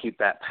need to keep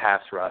that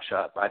pass rush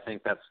up. I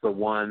think that's the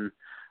one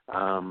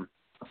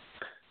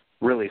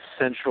really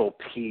central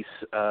piece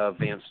of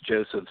Vance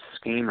Joseph's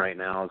scheme right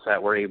now, is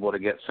that we're able to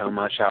get so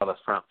much out of the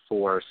front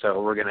four.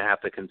 So we're going to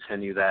have to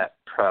continue that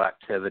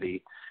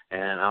productivity,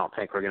 and I don't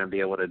think we're going to be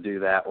able to do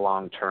that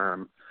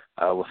long-term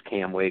with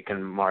Cam Wake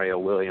and Mario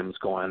Williams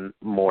going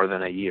more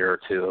than a year or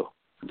two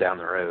down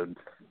the road.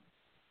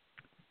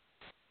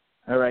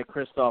 All right,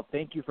 Christoph,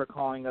 thank you for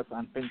calling us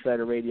on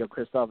Phinsider Radio.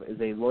 Christoph is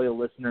a loyal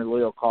listener,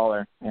 loyal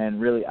caller, and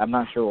really, I'm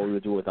not sure what we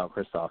would do without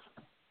Christoph.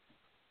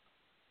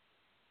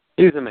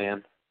 He's a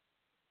man.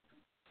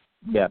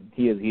 Yeah,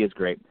 he is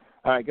great.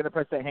 All right, going to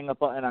press that hang-up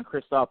button on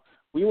Christoph.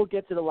 We will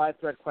get to the live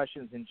thread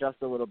questions in just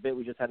a little bit.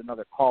 We just had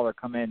another caller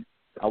come in.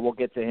 We'll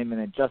get to him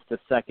in just a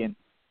second.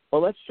 But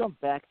let's jump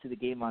back to the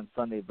game on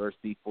Sunday versus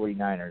the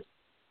 49ers.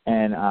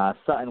 And,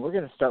 Sutton, we're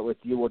going to start with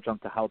you. We'll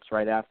jump to Houts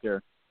right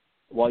after.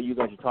 While you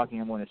guys are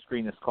talking, I'm going to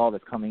screen this call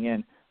that's coming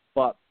in.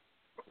 But,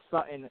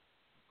 Sutton,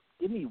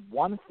 give me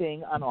one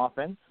thing on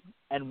offense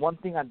and one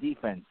thing on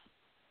defense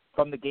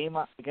from the game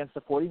against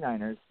the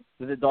 49ers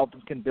that the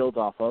Dolphins can build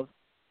off of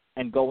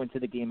and go into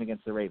the game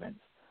against the Ravens.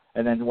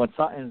 And then when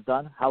Sutton's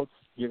done, Houts,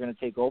 you're going to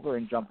take over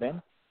and jump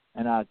in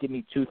and give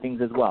me two things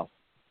as well.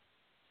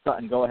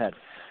 Sutton, go ahead.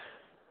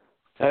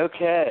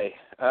 Okay.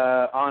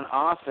 On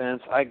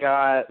offense, I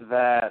got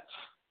that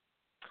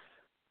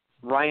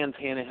Ryan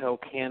Tannehill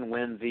can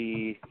win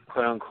the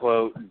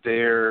quote-unquote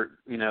dare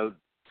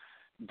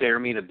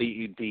me to beat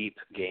you deep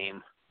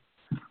game.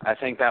 I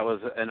think that was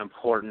an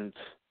important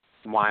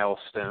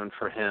milestone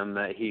for him,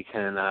 that he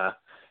can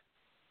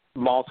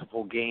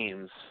multiple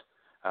games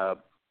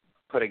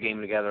put a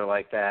game together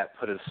like that,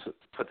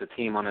 put the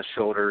team on his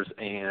shoulders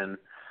and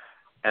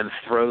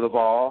throw the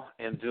ball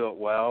and do it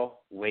well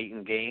late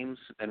in games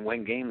and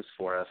win games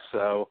for us.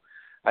 So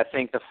I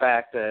think the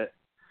fact that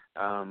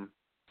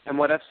and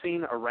what I've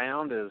seen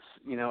around is,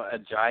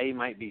 Ajayi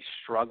might be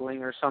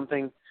struggling or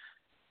something.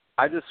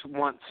 I just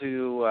want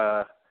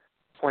to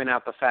point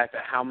out the fact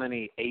that how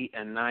many 8-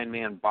 and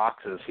 9-man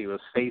boxes he was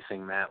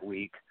facing that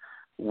week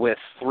with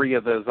 3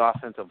 of those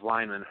offensive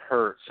linemen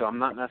hurt. So I'm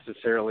not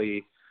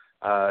necessarily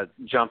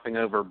jumping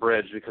over a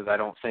bridge because I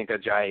don't think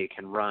Ajayi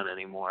can run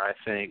anymore. I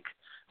think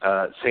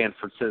San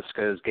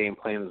Francisco's game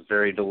plan is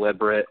very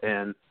deliberate.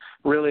 And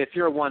really, if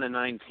you're a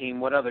 1-9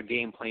 team, what other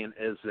game plan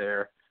is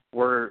there?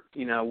 We're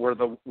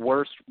the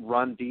worst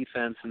run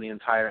defense in the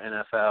entire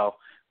NFL.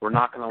 We're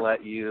not going to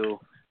let you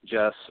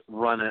just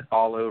run it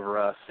all over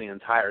us the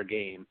entire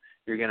game.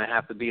 You're going to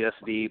have to beat us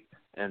deep,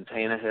 and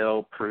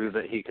Tannehill proved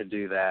that he could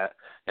do that.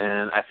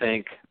 And I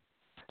think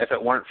if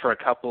it weren't for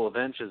a couple of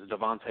inches,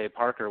 Devontae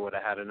Parker would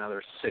have had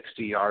another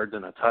 60 yards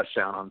and a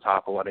touchdown on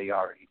top of what he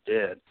already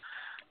did.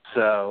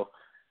 So,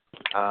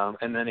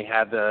 and then he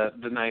had the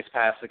nice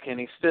pass to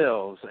Kenny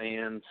Stills.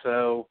 And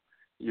so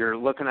you're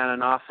looking at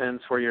an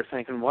offense where you're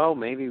thinking, well,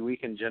 maybe we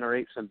can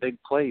generate some big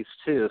plays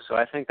too. So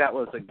I think that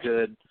was a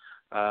good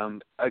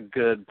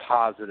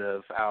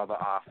positive out of the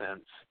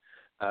offense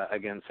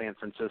against San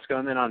Francisco.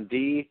 And then on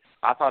D,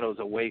 I thought it was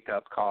a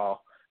wake-up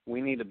call.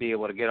 We need to be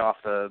able to get off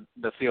the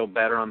field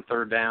better on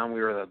third down.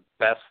 We were the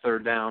best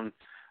third down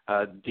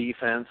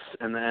defense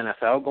in the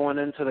NFL going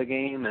into the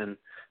game, and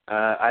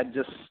I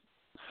just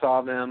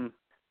saw them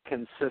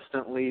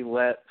consistently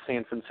let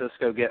San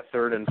Francisco get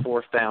third and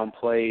fourth down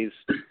plays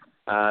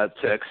to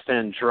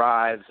extend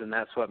drives, and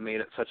that's what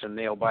made it such a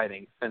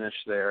nail-biting finish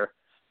there.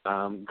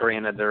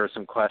 Granted, there were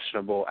some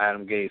questionable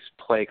Adam Gase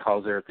play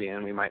calls there at the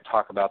end. We might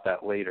talk about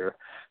that later.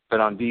 But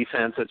on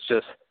defense, it's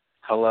just,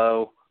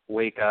 hello,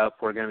 wake up.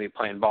 We're going to be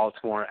playing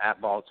Baltimore at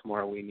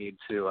Baltimore. We need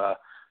to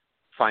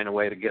find a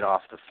way to get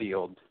off the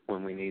field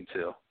when we need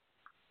to.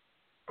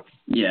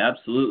 Yeah,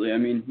 absolutely. I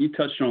mean, you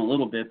touched on it a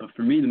little bit, but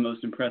for me, the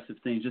most impressive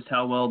thing is just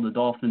how well the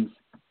Dolphins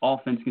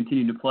offense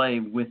continued to play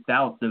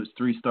without those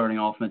 3 starting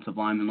offensive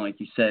linemen. Like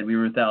you said, we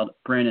were without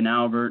Brandon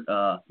Albert,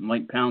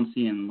 Mike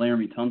Pouncey, and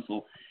Laramie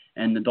Tunsil,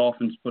 and the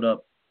Dolphins put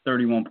up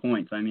 31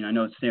 points. I mean, I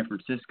know it's San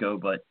Francisco,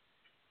 but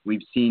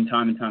we've seen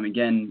time and time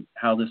again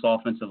how this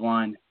offensive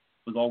line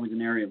was always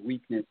an area of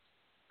weakness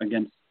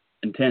against,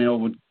 and Tannehill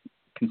would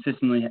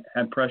consistently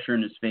have pressure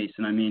in his face.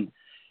 And I mean,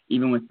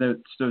 even with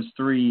those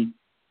 3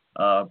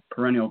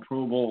 perennial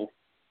Pro Bowl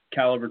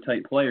caliber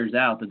type players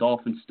out, the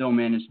Dolphins still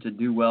managed to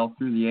do well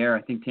through the air.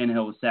 I think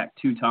Tannehill was sacked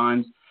 2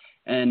 times.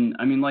 And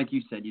I mean, like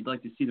you said, you'd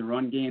like to see the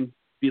run game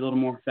be a little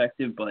more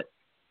effective, but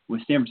with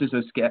San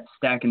Francisco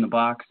stacking the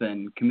box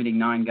and committing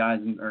 9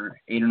 guys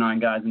or 8 or 9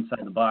 guys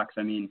inside the box,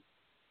 I mean,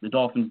 the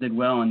Dolphins did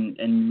well, and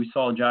we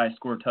saw Ajayi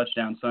score a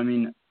touchdown. So, I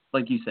mean,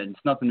 like you said, it's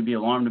nothing to be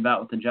alarmed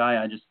about with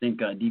Ajayi. I just think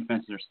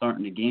defenses are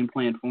starting to game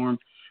plan for him.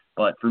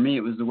 But for me,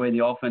 it was the way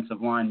the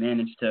offensive line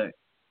managed to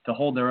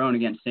hold their own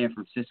against San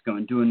Francisco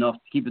and do enough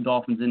to keep the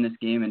Dolphins in this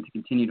game and to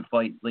continue to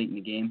fight late in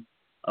the game.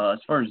 As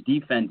far as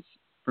defense,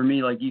 for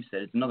me, like you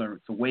said,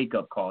 it's a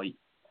wake-up call. The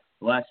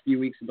last few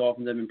weeks, the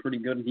Dolphins have been pretty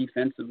good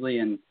defensively,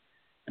 and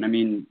I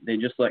mean, they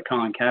just let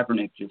Colin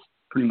Kaepernick just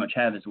pretty much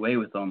have his way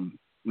with them.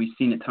 We've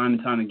seen it time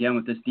and time again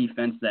with this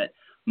defense that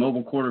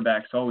mobile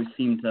quarterbacks always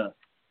seem to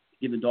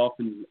give the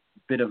Dolphins a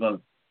bit of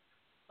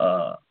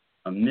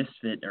a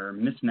misfit or a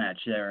mismatch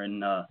there,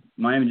 and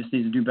Miami just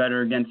needs to do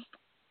better against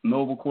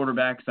mobile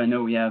quarterbacks. I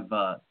know we have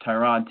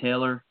Tyrod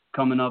Taylor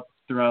coming up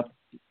throughout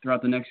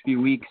the next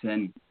few weeks,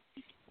 and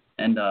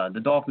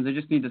the Dolphins, they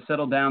just need to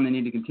settle down. They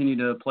need to continue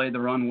to play the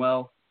run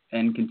well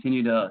and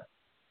continue to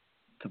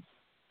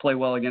play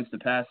well against the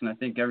pass, and I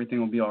think everything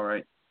will be all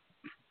right.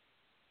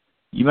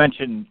 You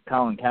mentioned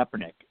Colin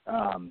Kaepernick.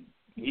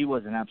 He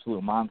was an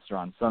absolute monster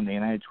on Sunday,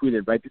 and I had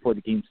tweeted right before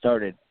the game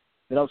started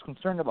that I was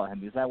concerned about him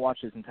because I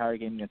watched his entire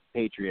game against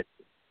the Patriots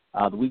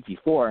the week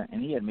before,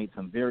 and he had made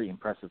some very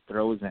impressive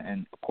throws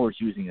and, of course,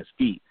 using his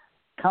feet.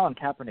 Colin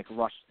Kaepernick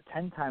rushed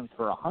 10 times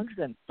for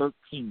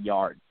 113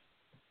 yards.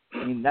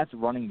 I mean, that's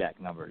running back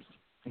numbers.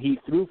 He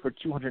threw for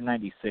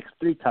 296,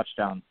 3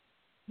 touchdowns,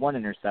 1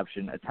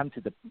 interception,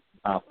 attempted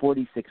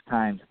 46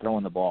 times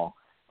throwing the ball,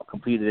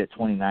 completed it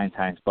 29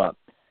 times, but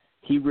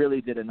he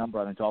really did a number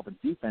on the Dolphins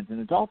defense, and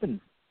the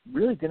Dolphins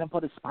really didn't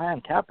put a spy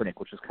on Kaepernick,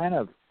 which was kind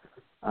of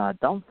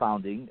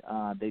dumbfounding.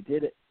 They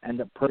did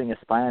end up putting a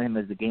spy on him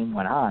as the game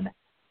went on,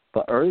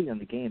 but early in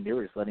the game, they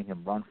were just letting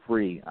him run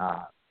free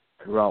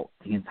throughout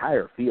the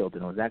entire field,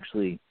 and it was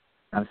actually,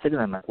 I'm sitting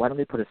there, I'm like, why don't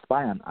they put a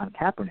spy on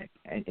Kaepernick?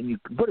 And you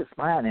put a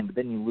spy on him, but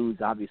then you lose,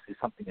 obviously,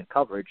 something in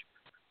coverage,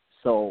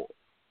 so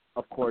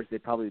of course, they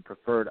probably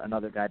preferred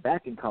another guy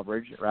back in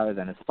coverage rather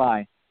than a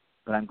spy,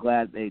 but I'm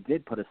glad they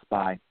did put a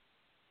spy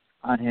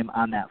on him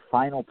on that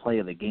final play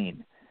of the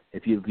game.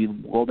 If you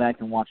go back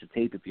and watch the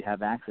tape, if you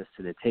have access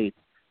to the tape,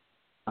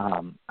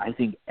 I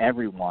think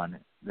everyone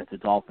that's a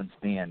Dolphins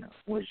fan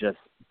was just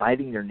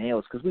biting their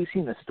nails because we've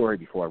seen this story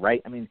before,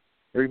 right? I mean,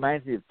 it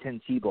reminds me of Tim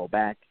Tebow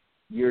back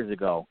years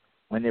ago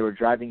when they were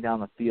driving down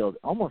the field,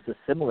 almost a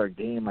similar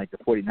game like the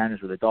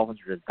 49ers where the Dolphins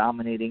were just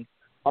dominating,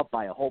 up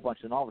by a whole bunch,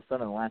 and all of a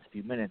sudden in the last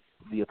few minutes,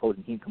 the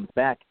opposing team comes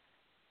back,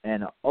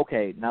 and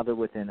okay, now they're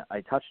within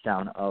a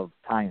touchdown of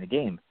tying the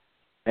game.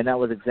 And that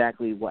was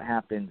exactly what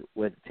happened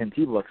with Tim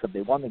Tebow, except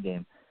they won the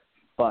game.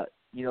 But,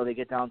 they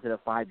get down to the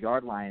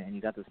 5-yard line, and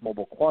you got this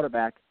mobile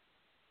quarterback,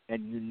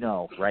 and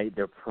right,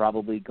 they're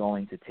probably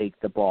going to take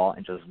the ball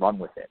and just run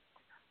with it.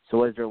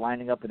 So as they're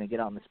lining up and they get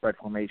out in the spread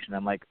formation,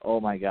 I'm like, oh,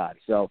 my God.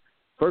 So,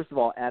 first of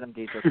all, Adam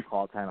Gase has to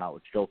call a timeout,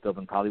 which Joe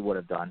Philbin probably would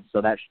have done.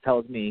 So that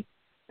tells me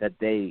that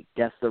they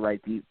guessed the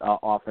right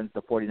offense.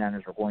 The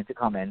 49ers were going to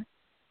come in.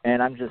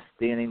 And I'm just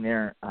standing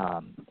there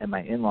at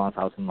my in-laws'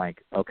 house and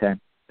like, okay,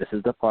 this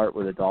is the part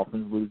where the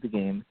Dolphins lose the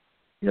game.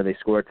 They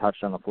score a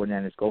touchdown, the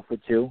 49ers go for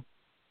 2,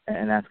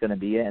 and that's going to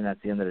be it, and that's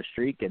the end of the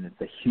streak, and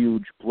it's a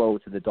huge blow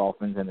to the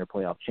Dolphins and their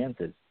playoff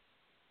chances.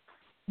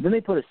 Then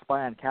they put a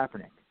spy on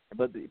Kaepernick,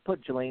 but they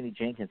put Jelani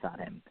Jenkins on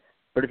him.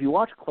 But if you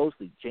watch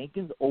closely,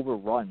 Jenkins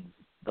overruns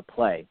the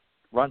play,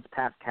 runs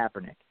past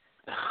Kaepernick.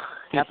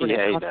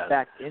 Kaepernick comes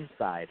back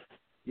inside.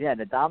 Yeah,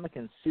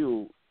 Ndamukong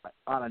Suh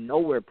out of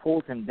nowhere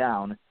pulls him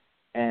down,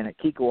 and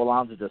Kiko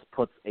Alonso just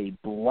puts a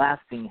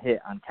blasting hit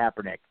on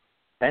Kaepernick,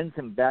 bends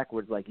him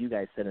backwards like you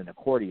guys said, an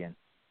accordion.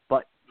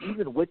 But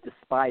even with the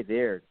spy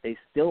there, they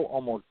still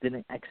almost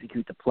didn't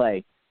execute the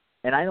play.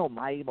 And I know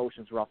my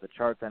emotions were off the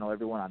charts. I know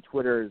everyone on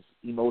Twitter's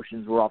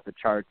emotions were off the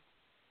charts.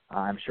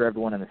 I'm sure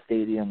everyone in the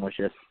stadium was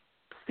just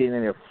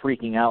standing there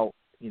freaking out,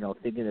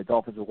 thinking the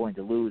Dolphins were going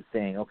to lose,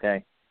 saying,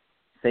 okay,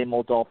 same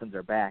old Dolphins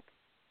are back.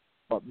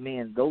 But,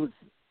 man,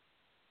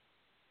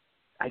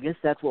 I guess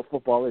that's what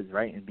football is,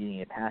 right, and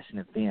being a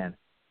passionate fan.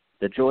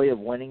 The joy of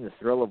winning, the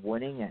thrill of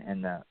winning,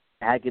 and the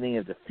agony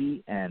of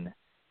defeat, and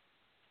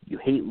you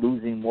hate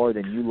losing more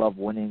than you love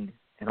winning,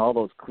 and all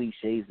those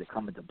cliches that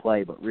come into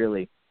play. But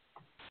really,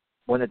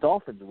 when the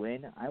Dolphins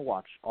win, I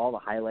watch all the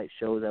highlight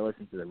shows. I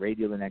listen to the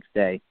radio the next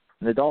day.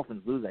 When the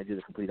Dolphins lose, I do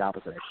the complete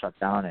opposite. I shut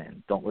down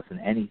and don't listen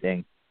to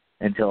anything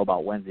until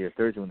about Wednesday or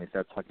Thursday when they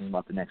start talking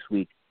about the next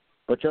week.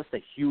 But just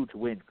a huge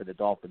win for the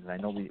Dolphins. I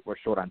know we're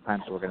short on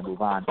time, so we're going to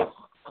move on.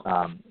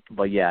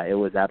 But, yeah, it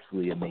was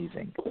absolutely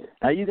amazing.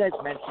 Now, you guys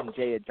mentioned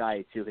Jay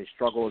Ajayi, too, his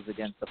struggles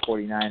against the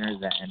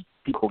 49ers and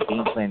people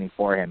game planning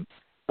for him.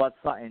 But,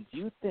 Sutton, do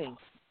you think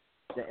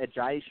that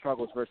Ajayi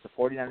struggles versus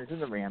the 49ers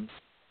and the Rams?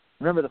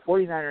 Remember, the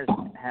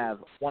 49ers have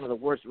one of the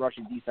worst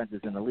rushing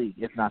defenses in the league,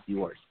 if not the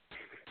worst.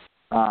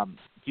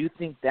 Do you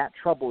think that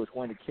trouble is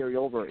going to carry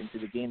over into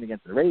the game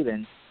against the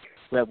Ravens,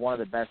 who have one of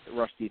the best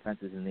rush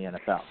defenses in the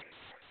NFL?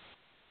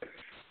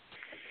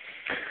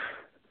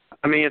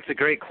 I mean, it's a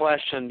great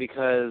question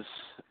because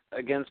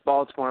against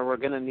Baltimore, we're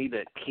going to need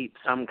to keep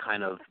some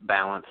kind of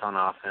balance on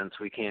offense.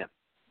 We can't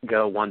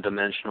go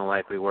one-dimensional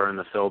like we were in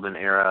the Philbin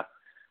era.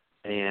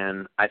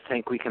 And I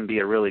think we can be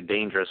a really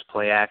dangerous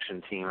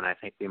play-action team, and I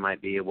think we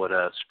might be able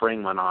to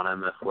spring one on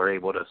them if we're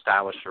able to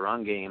establish a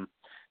run game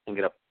and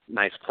get a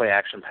nice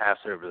play-action pass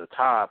over the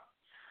top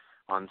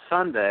on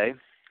Sunday.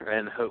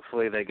 And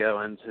hopefully they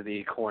go into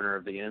the corner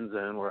of the end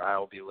zone where I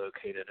will be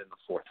located in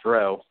the 4th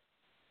row.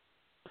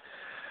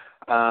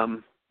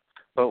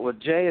 But with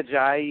Jay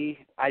Ajayi,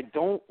 I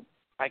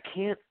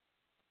can't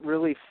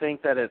really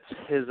think that it's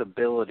his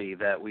ability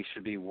that we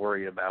should be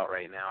worried about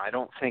right now. I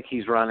don't think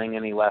he's running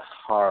any less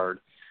hard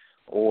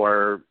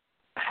or,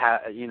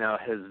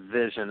 his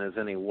vision is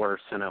any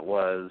worse than it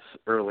was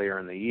earlier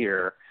in the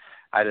year.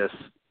 I just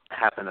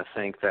happen to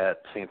think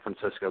that San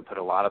Francisco put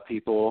a lot of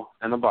people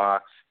in the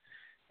box,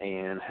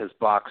 and his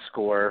box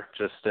score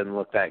just didn't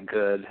look that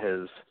good.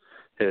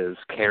 His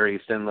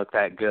carries didn't look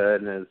that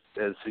good, and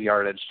his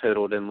yardage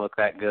total didn't look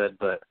that good.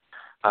 But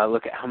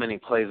look at how many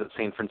plays that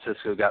San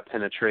Francisco got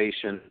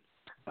penetration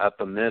up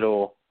the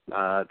middle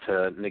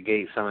to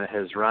negate some of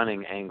his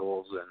running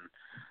angles.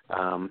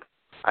 And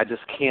I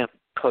just can't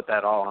put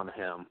that all on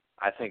him.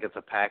 I think it's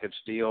a package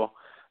deal.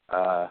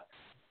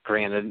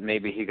 Granted,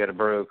 maybe he could have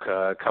broke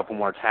a couple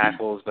more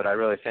tackles, but I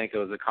really think it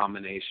was a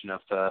combination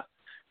of the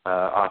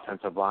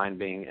offensive line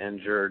being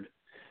injured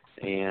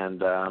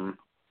and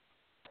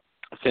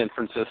San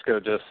Francisco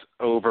just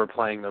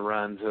overplaying the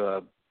run to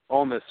a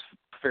almost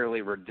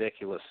fairly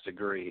ridiculous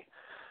degree.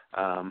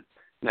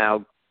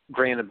 Now,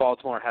 granted,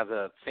 Baltimore has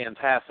a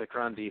fantastic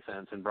run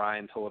defense, and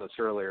Brian told us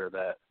earlier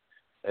that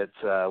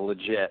it's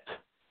legit.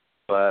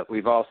 But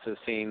we've also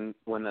seen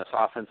when this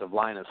offensive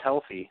line is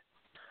healthy,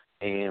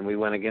 and we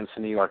went against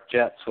the New York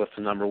Jets with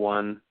the number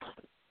 1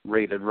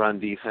 rated run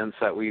defense,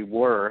 that we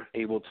were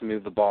able to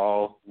move the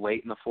ball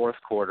late in the 4th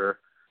quarter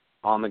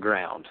on the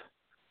ground.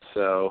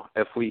 So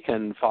if we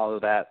can follow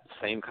that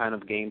same kind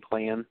of game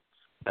plan,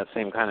 that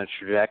same kind of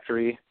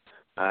trajectory,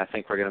 I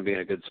think we're going to be in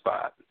a good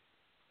spot.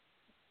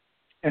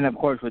 And, of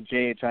course, with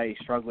Jay Ajayi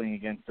struggling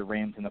against the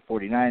Rams and the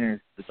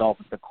 49ers, the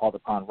Dolphins have called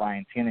upon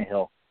Ryan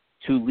Tannehill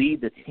to lead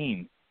the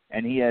team.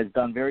 And he has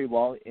done very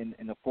well in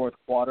the 4th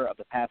quarter of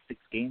the past 6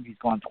 games. He's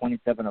gone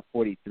 27 of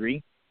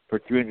 43 for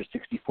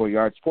 364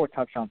 yards, 4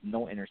 touchdowns,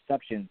 no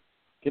interceptions,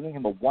 giving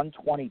him a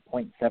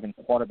 120.7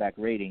 quarterback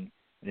rating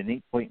and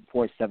an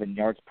 8.47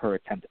 yards per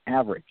attempt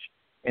average.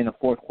 In the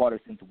fourth quarter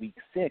since Week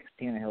 6,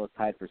 Tannehill is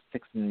tied for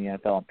 6th in the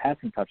NFL in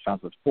passing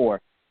touchdowns with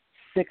 4,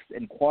 6th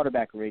in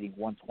quarterback rating,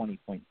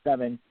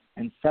 120.7,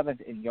 and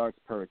 7th in yards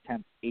per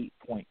attempt,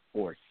 8.47.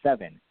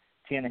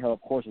 Tannehill,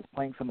 of course, is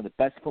playing some of the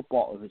best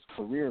football of his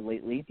career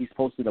lately. He's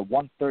posted a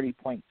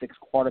 130.6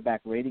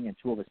 quarterback rating in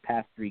 2 of his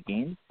past 3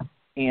 games,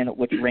 and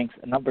which ranks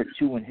number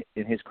 2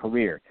 in his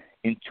career.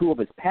 In 2 of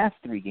his past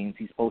 3 games,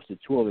 he's posted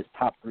 2 of his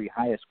top 3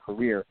 highest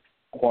career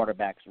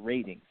quarterbacks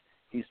ratings.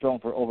 He's thrown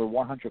for over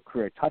 100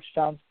 career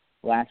touchdowns.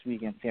 Last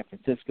week against San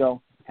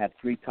Francisco, had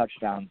 3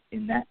 touchdowns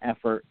in that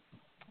effort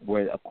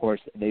where, of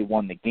course, they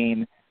won the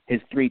game. His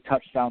 3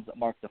 touchdowns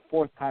marked the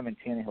 4th time in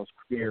Tannehill's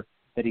career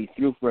that he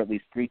threw for at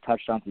least 3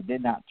 touchdowns. He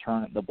did not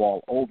turn the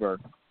ball over.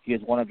 He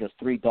is one of just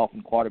 3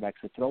 Dolphin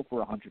quarterbacks to throw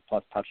for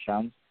 100-plus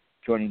touchdowns,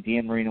 joining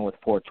Dan Marino with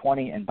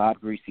 420 and Bob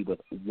Greasy with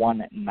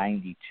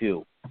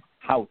 192.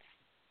 Houts,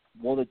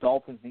 will the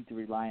Dolphins need to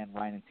rely on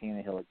Ryan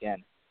Tannehill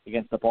again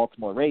against the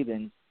Baltimore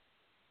Ravens,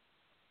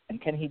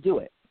 and can he do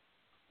it?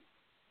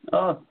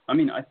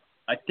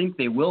 I think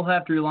they will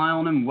have to rely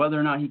on him. Whether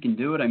or not he can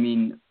do it, I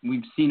mean,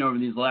 we've seen over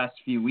these last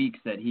few weeks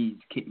that he's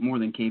more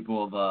than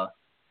capable of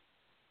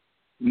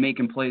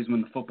making plays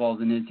when the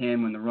football's in his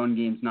hand, when the run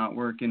game's not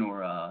working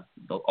or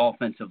the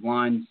offensive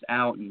line's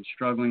out and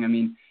struggling. I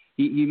mean,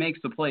 he makes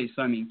the plays.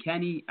 So, I mean,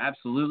 can he?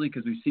 Absolutely,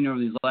 because we've seen over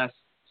these last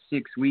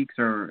 6 weeks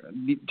or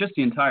just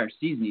the entire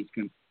season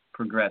he's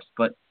progressed.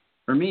 But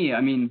for me,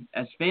 I mean,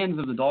 as fans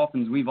of the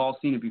Dolphins, we've all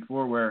seen it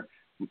before where,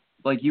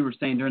 like you were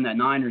saying during that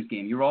Niners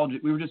game,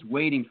 we were just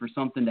waiting for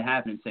something to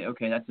happen and say,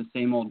 okay, that's the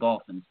same old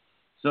Dolphins.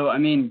 So, I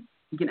mean,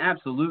 he can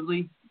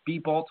absolutely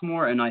beat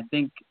Baltimore, and I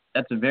think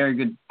that's a very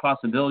good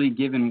possibility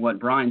given what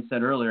Brian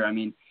said earlier. I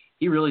mean,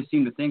 he really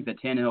seemed to think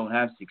that Tannehill would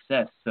have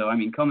success. So, I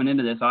mean, coming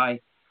into this, I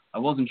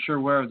wasn't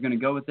sure where I was going to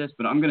go with this,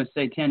 but I'm going to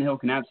say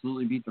Tannehill can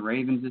absolutely beat the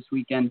Ravens this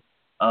weekend.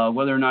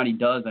 Whether or not he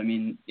does, I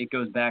mean, it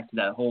goes back to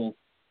that whole,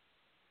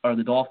 are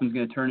the Dolphins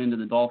going to turn into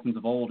the Dolphins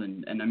of old?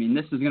 And I mean,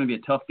 this is going to be a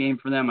tough game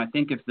for them. I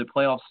think if the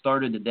playoffs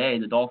started today,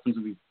 the Dolphins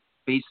would be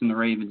facing the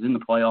Ravens in the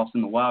playoffs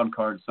in the wild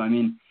card. So, I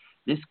mean,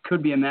 this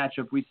could be a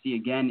matchup we see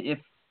again if,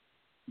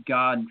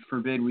 God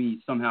forbid,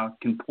 we somehow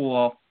can pull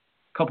off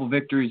a couple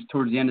victories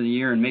towards the end of the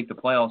year and make the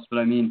playoffs. But,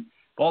 I mean,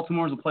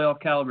 Baltimore's a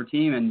playoff caliber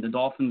team, and the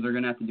Dolphins are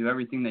going to have to do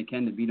everything they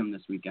can to beat them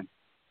this weekend.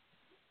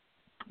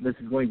 This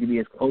is going to be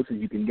as close as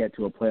you can get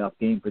to a playoff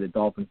game for the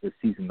Dolphins this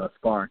season thus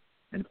far.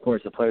 And, of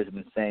course, the players have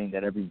been saying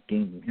that every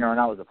game from here on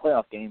out is a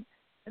playoff game,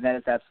 and that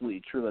is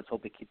absolutely true. Let's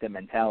hope they keep that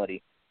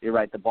mentality. You're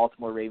right, the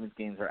Baltimore Ravens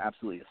games are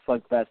absolutely a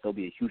slugfest. They'll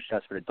be a huge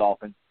test for the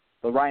Dolphins.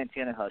 But Ryan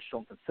Tannehill has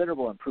shown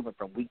considerable improvement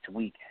from week to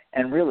week,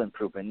 and real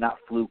improvement, not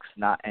flukes,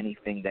 not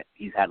anything that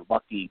he's had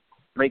lucky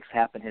breaks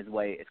happen his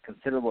way. It's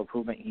considerable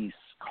improvement. He's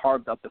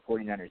carved up the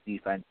 49ers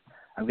defense.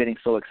 I'm getting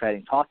so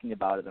excited talking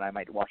about it that I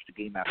might watch the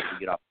game after we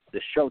get off the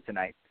show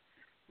tonight.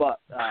 But,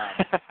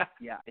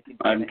 yeah, I think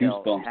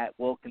Tannehill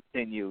will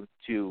continue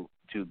to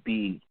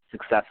be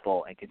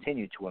successful and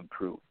continue to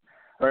improve.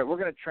 All right, we're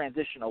going to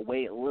transition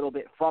away a little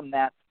bit from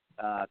that,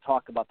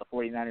 talk about the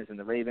 49ers and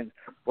the Ravens.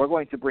 We're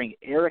going to bring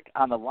Eric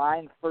on the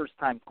line,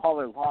 first-time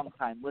caller,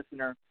 long-time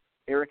listener.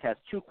 Eric has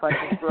 2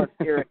 questions for us.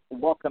 Eric,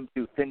 welcome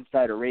to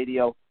Phinsider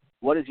Radio.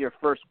 What is your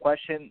first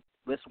question?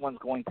 This one's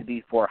going to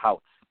be for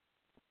Houts.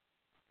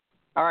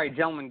 All right,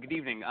 gentlemen, good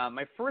evening.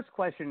 My first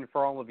question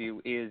for all of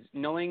you is,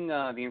 knowing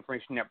the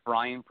information that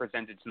Brian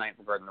presented tonight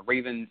regarding the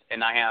Ravens,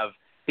 and I have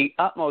the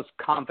utmost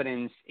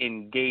confidence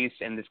in Gase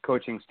and this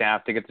coaching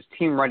staff to get this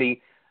team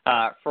ready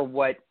for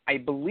what I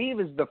believe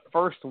is the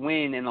first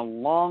win in a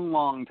long,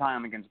 long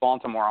time against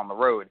Baltimore on the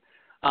road.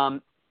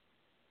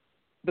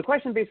 The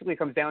question basically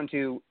comes down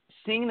to,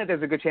 seeing that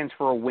there's a good chance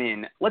for a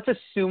win, let's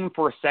assume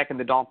for a second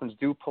the Dolphins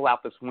do pull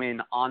out this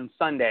win on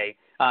Sunday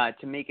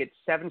to make it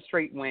 7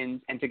 straight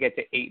wins and to get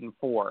to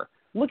 8-4.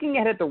 Looking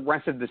ahead at the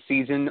rest of the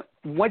season,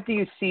 what do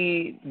you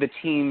see the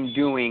team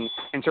doing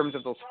in terms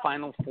of those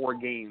final 4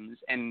 games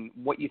and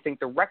what you think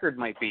the record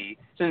might be,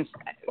 since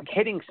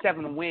hitting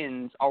 7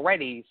 wins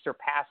already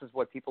surpasses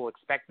what people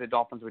expect the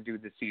Dolphins would do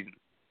this season?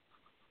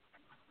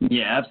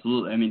 Yeah,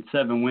 absolutely. I mean,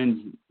 7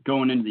 wins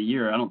going into the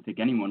year, I don't think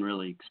anyone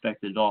really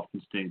expected the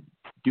Dolphins to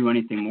do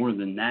anything more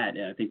than that.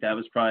 I think that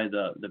was probably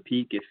the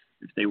peak if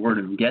they were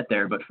to get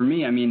there. But for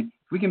me, I mean,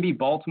 if we can beat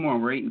Baltimore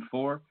and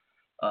we're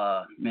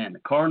 8-4, man, the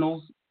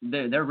Cardinals,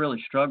 they're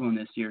really struggling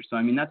this year. So,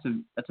 I mean, that's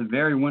a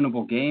very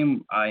winnable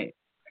game. I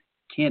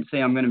can't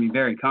say I'm going to be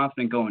very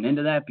confident going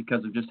into that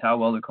because of just how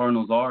well the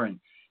Cardinals are. And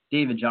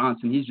David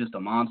Johnson, he's just a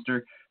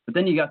monster. But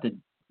then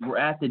we're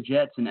at the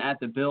Jets and at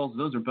the Bills.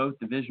 Those are both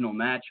divisional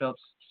matchups.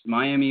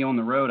 Miami on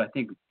the road. I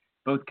think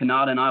both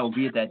Kanata and I will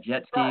be at that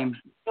Jets game,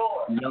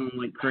 yelling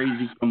like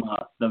crazy from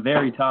the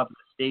very top of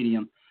the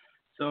stadium.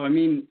 So, I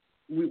mean,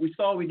 we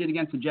saw what we did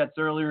against the Jets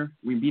earlier.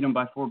 We beat them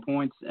by 4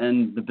 points.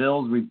 And the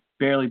Bills, we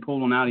barely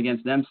pulled them out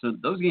against them. So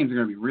those games are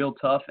going to be real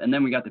tough. And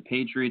then we got the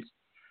Patriots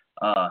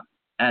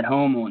at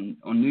home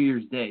on New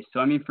Year's Day. So,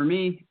 I mean, for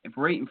me, if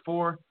we're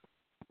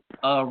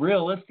 8-4,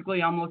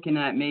 realistically, I'm looking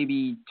at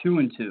maybe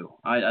 2-2.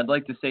 I'd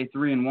like to say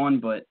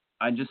 3-1, but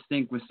I just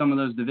think with some of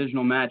those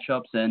divisional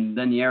matchups and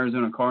then the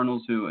Arizona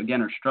Cardinals, who,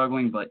 again, are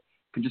struggling but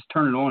could just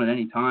turn it on at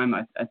any time,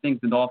 I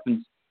think the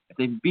Dolphins, if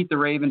they beat the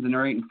Ravens and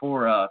they're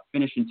 8-4,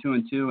 finishing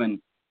 2-2, and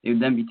they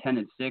would then be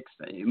 10-6,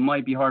 it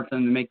might be hard for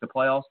them to make the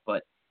playoffs,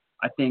 but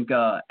I think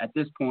at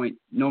this point,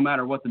 no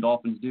matter what the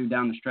Dolphins do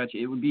down the stretch,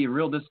 it would be a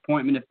real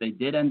disappointment if they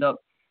did end up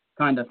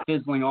kind of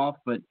fizzling off.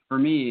 But for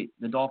me,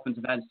 the Dolphins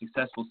have had a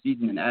successful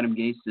season, and Adam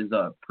Gase has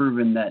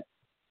proven that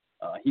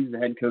he's the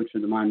head coach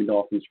of the Miami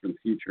Dolphins for the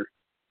future.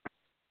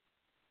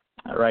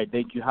 All right,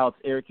 thank you, House.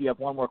 Eric, you have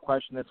one more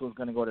question. This one's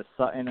going to go to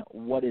Sutton.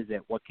 What is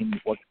it? What do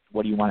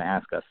you want to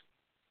ask us?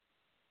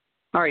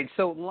 All right,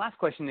 so the last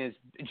question is,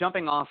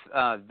 jumping off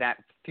that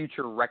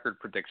future record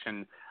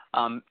prediction,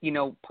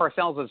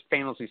 Parcells has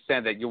famously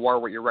said that you are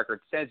what your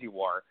record says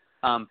you are.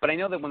 But I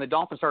know that when the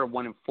Dolphins started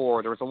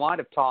 1-4, there was a lot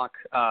of talk,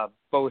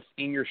 both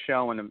in your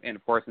show and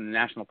of course, in the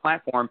national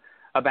platform,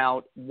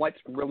 about what's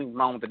really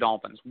wrong with the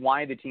Dolphins,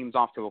 why the team's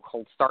off to a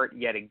cold start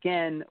yet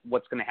again,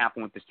 what's going to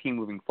happen with this team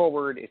moving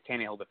forward, is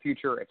Tannehill the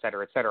future, et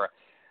cetera, et cetera.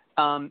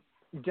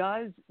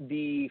 Does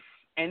the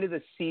end of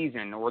the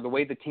season, or the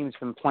way the team's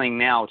been playing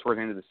now towards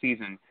the end of the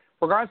season,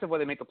 regardless of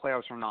whether they make the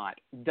playoffs or not,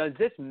 does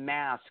this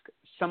mask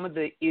some of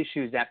the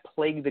issues that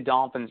plague the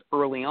Dolphins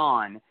early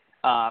on?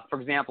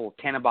 For example,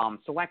 Tannenbaum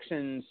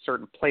selections,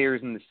 certain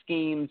players in the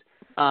schemes.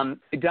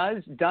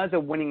 Does a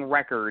winning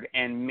record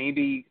and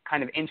maybe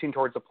kind of inching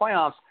towards the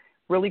playoffs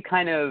really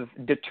kind of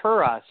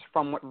deter us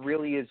from what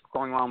really is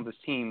going on with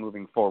this team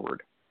moving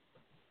forward?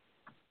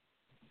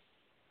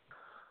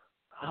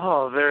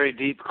 Oh, very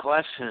deep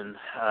question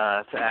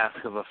to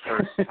ask of a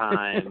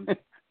first-time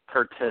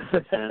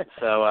participant.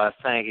 So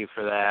thank you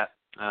for that.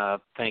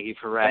 Thank you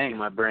for racking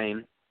my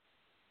brain.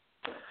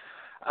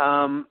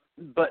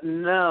 But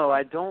no,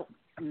 I don't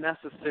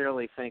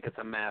necessarily think it's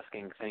a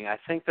masking thing. I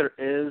think there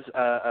is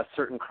a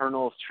certain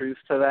kernel of truth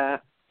to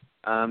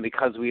that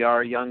because we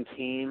are a young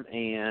team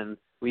and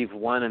we've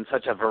won in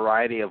such a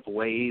variety of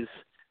ways.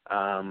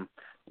 The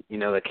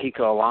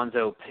Kiko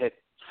Alonso pick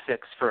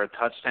 6 for a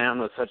touchdown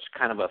was such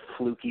kind of a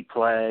fluky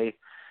play.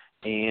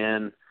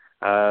 And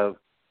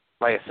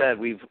like I said,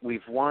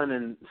 we've won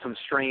in some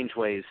strange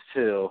ways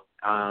too.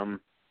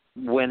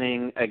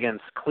 Winning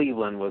against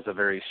Cleveland was a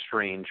very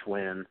strange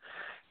win.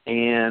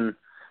 And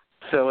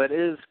so it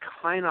is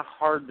kind of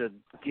hard to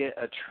get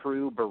a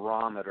true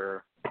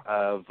barometer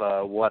of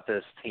what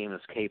this team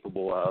is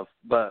capable of.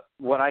 But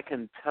what I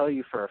can tell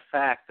you for a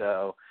fact,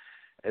 though,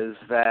 is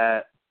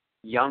that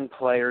young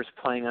players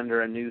playing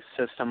under a new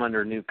system,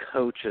 under new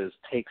coaches,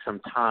 take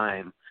some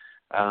time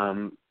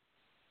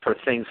for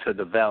things to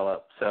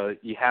develop. So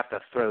you have to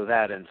throw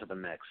that into the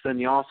mix. Then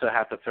you also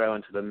have to throw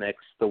into the mix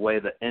the way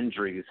the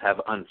injuries have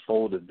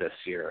unfolded this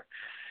year.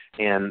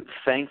 And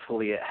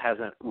thankfully it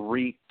hasn't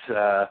wreaked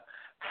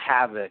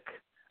havoc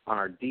on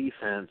our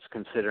defense,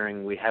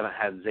 considering we haven't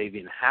had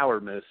Xavier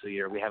Howard most of the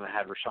year. We haven't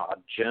had Rashad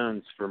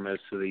Jones for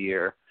most of the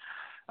year.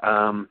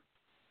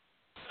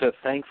 So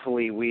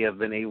thankfully we have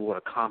been able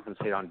to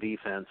compensate on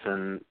defense,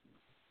 and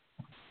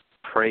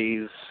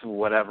praise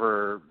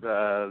whatever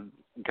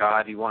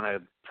God you want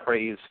to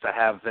praise to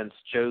have Vince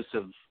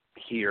Joseph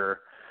here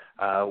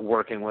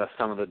working with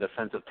some of the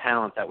defensive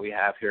talent that we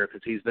have here,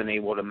 because he's been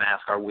able to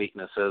mask our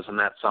weaknesses, and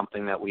that's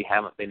something that we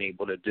haven't been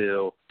able to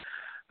do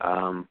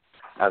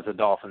as a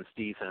Dolphins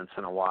defense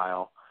in a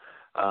while.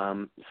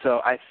 So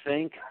I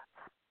think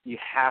you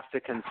have to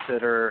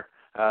consider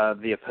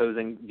the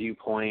opposing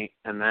viewpoint,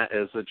 and that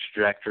is the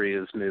trajectory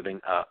is moving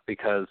up,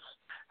 because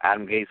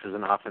Adam Gase is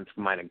an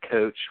offensive-minded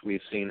coach.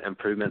 We've seen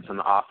improvements in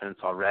the offense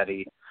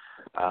already.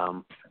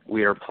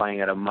 We are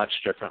playing at a much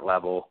different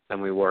level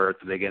than we were at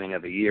the beginning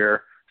of the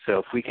year. So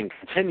if we can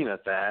continue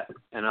at that,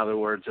 in other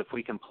words, if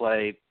we can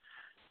play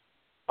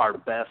our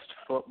best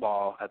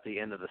football at the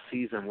end of the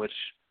season, which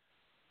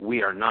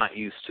we are not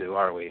used to,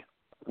 are we?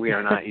 We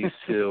are not used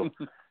to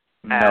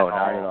not at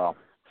all.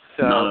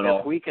 So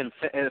if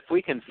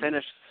we can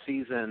finish the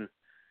season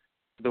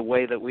the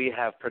way that we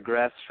have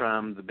progressed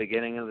from the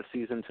beginning of the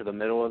season to the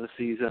middle of the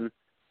season,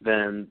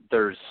 then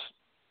there's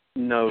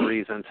no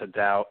reason to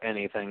doubt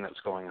anything that's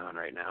going on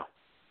right now.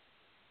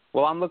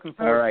 Well, I'm looking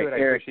forward to it. I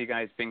Eric. appreciate you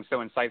guys being so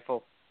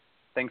insightful.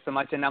 Thanks so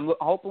much. And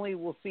hopefully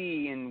we'll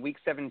see in Week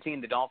 17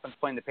 the Dolphins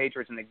playing the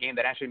Patriots in a game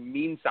that actually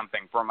means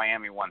something for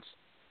Miami once.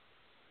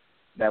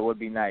 That would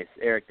be nice.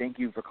 Eric, thank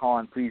you for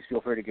calling. Please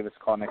feel free to give us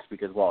a call next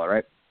week as well, all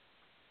right?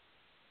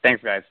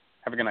 Thanks, guys.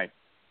 Have a good night.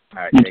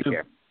 All right, take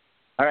care.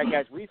 All right,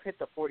 guys, we've hit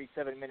the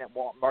 47-minute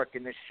mark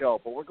in this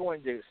show, but we're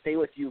going to stay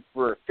with you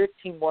for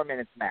 15 more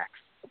minutes max,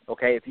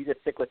 okay? If you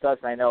just stick with us,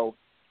 I know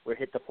we're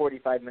hit the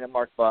 45-minute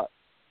mark, but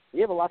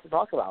we have a lot to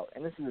talk about,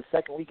 and this is the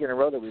second week in a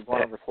row that we've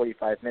gone over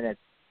 45 minutes.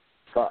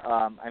 But,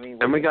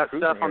 and we got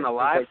stuff on the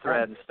live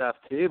thread and stuff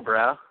too,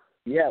 bro.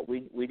 Yeah,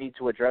 we need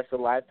to address the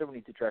live thread. We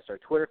need to address our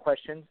Twitter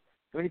questions.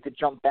 We need to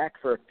jump back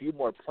for a few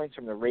more points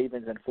from the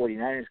Ravens and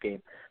 49ers game.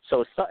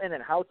 So Sutton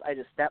and House, I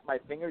just snapped my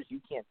fingers.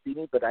 You can't see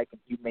me, but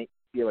you may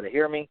be able to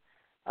hear me.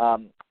 I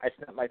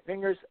snapped my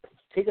fingers.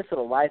 Take us to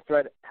the live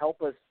thread.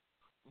 Help us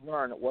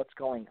learn what's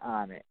going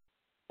on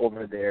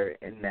over there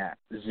in that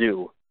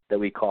zoo that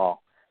we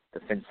call the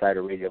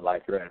Phinsider Radio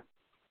Live Thread.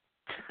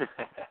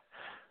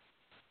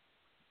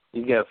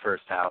 You go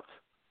first, House.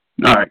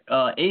 All right.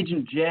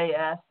 Agent J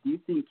asked, do you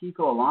think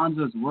Kiko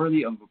Alonso is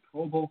worthy of a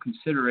Pro Bowl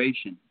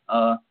consideration?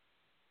 I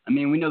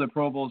mean, we know the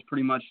Pro Bowl is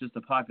pretty much just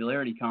a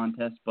popularity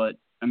contest, but,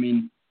 I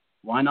mean,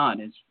 why not?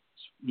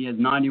 He has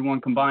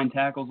 91 combined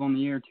tackles on the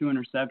year, 2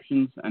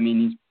 interceptions. I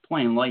mean, he's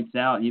playing lights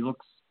out. He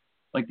looks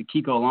like the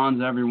Kiko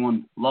Alonso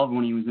everyone loved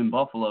when he was in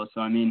Buffalo.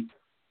 So, I mean,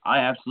 I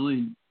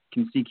absolutely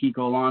can see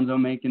Kiko Alonso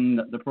making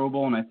the Pro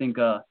Bowl, and I think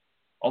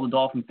all the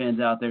Dolphin fans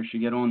out there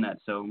should get on that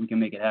so we can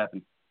make it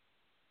happen.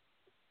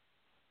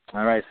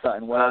 All right,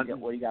 Sutton, what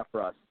do you got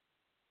for us?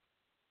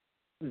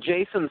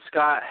 Jason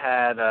Scott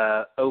had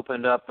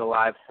opened up the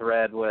live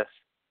thread with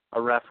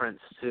a reference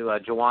to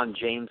Jawan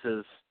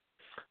James's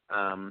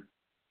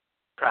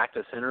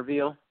practice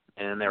interview,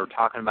 and they were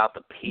talking about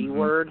the P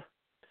word,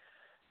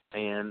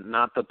 and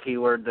not the P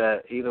word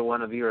that either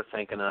one of you are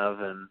thinking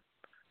of, and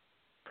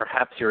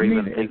perhaps you're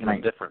even thinking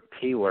of different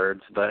P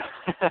words, but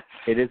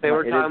they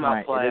were talking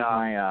about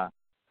playoffs.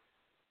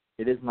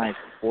 It is my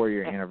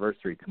 4-year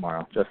anniversary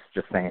tomorrow. Just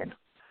saying.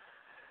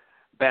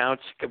 Bow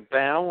chicka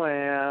bow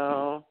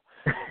wow.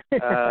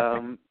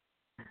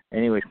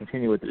 Anyways,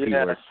 continue with the P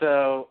word.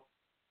 So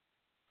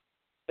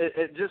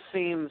it just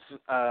seems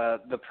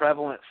the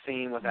prevalent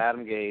theme with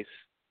Adam Gase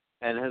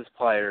and his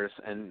players,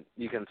 and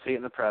you can see it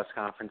in the press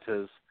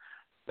conferences,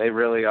 they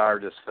really are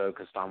just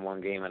focused on one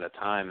game at a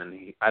time,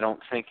 and I don't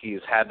think he's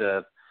had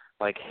to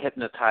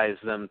hypnotize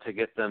them to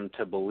get them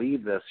to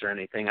believe this or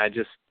anything. I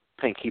just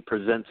think he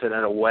presents it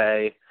in a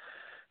way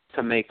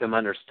to make them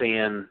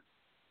understand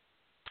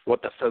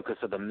what the focus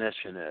of the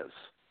mission is.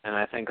 And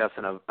I think that's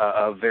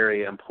a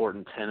very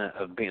important tenet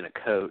of being a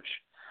coach.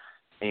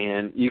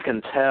 And you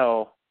can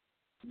tell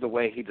the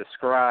way he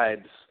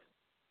describes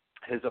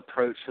his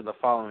approach to the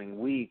following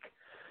week,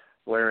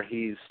 where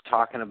he's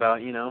talking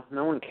about, no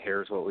one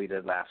cares what we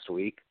did last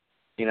week.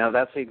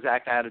 That's the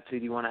exact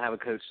attitude you want to have a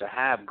coach to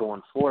have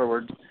going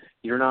forward.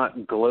 You're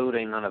not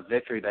gloating on a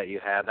victory that you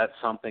had. That's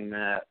something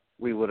that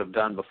we would have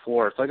done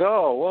before. It's like,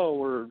 oh, well,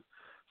 we're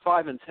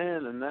 5-10,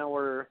 and now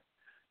we're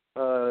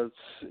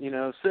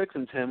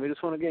 6-10. We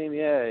just won a game,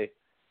 yay.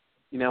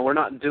 We're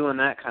not doing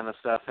that kind of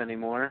stuff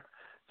anymore.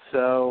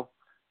 So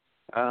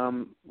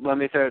let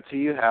me throw it to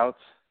you, Houts.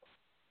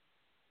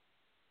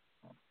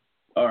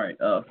 All right.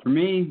 For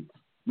me,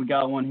 we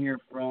got one here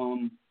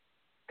from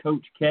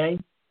Coach K.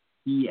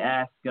 He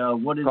asked,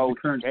 what is the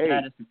current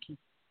status of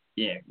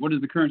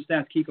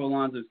Kiko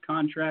Alonso's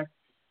contract,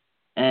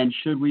 and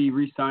should we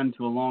re-sign him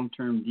to a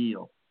long-term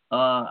deal?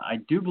 I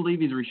do believe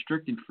he's a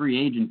restricted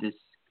free agent this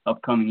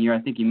upcoming year. I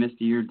think he missed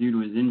a year due to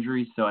his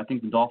injury, so I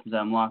think the Dolphins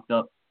have him locked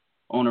up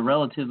on a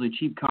relatively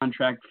cheap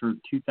contract for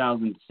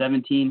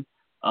 2017.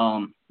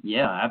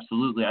 Yeah,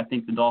 absolutely. I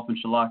think the Dolphins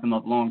should lock him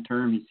up long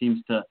term. He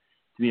seems to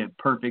be a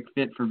perfect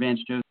fit for Vance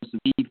Joseph's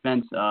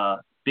defense.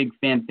 Big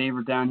fan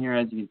favorite down here,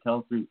 as you can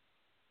tell through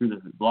the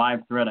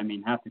live thread. I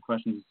mean, half the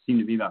questions seem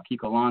to be about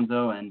Kiko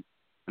Alonso, and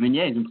I mean,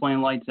 yeah, he's been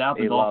playing lights out.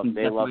 They love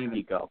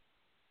Kiko.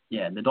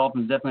 Yeah, the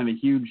Dolphins definitely have a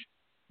huge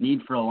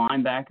need for a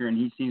linebacker, and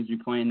he seems to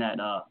be playing that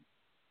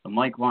the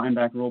Mike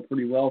linebacker role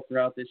pretty well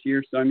throughout this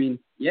year. So, I mean,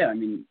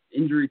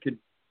 injury could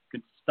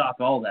stop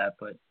all that.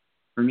 But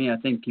for me, I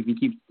think if he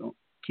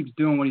keeps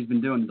doing what he's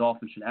been doing, the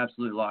Dolphins should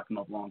absolutely lock him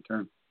up long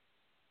term.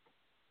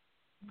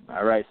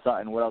 All right,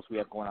 Sutton, what else we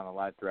have going on the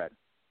live thread?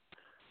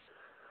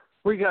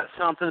 We got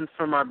something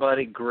from our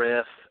buddy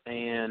Griff,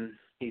 and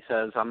he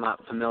says, I'm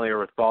not familiar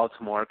with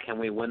Baltimore. Can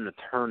we win the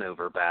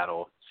turnover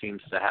battle?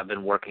 Seems to have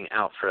been working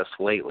out for us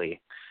lately.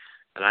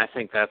 And I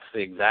think that's the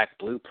exact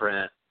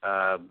blueprint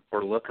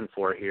we're looking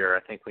for here.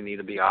 I think we need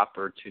to be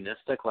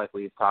opportunistic like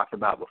we've talked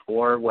about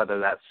before, whether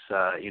that's,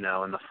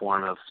 in the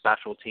form of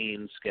special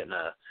teams, getting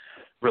a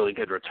really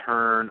good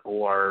return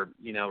or,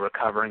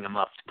 recovering a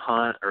muffed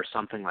punt or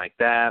something like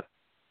that.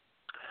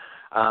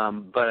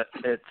 But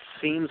it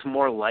seems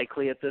more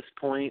likely at this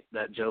point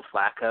that Joe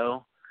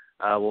Flacco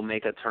will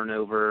make a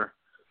turnover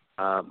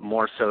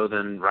more so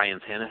than Ryan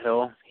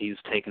Tannehill. He's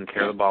taken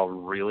care of the ball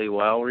really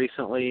well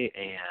recently,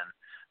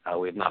 and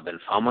we've not been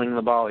fumbling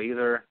the ball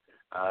either.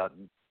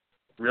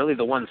 Really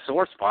the one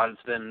sore spot has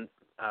been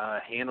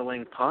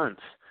handling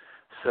punts.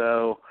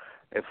 So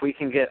if we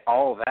can get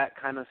all of that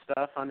kind of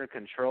stuff under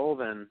control,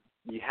 then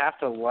you have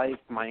to like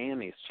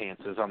Miami's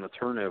chances on the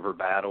turnover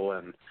battle.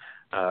 And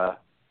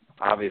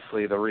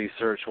obviously the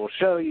research will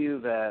show you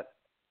that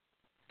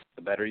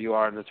the better you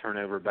are in the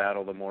turnover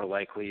battle, the more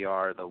likely you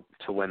are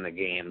to win the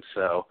game.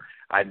 So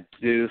I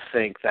do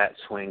think that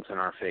swings in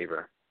our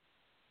favor.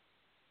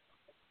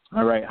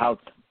 All right,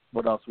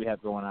 what else we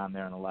have going on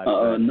there in the live?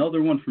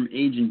 Another one from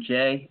Agent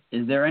J.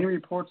 Is there any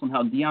reports on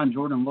how Deion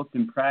Jordan looked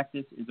in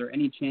practice? Is there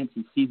any chance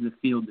he sees the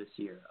field this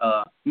year?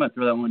 I'm going to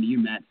throw that one to you,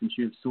 Matt, since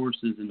you have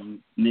sources and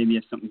maybe you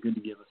have something good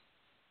to give us.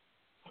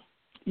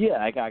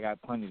 Yeah, I got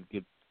plenty to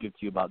give to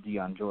you about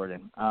Deion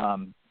Jordan.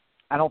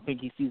 I don't think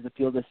he sees the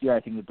field this year.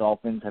 I think the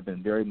Dolphins have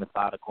been very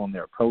methodical in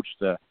their approach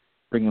to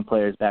bringing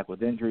players back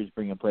with injuries,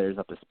 bringing players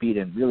up to speed,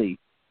 and really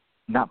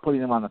not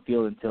putting them on the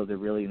field until they're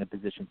really in a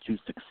position to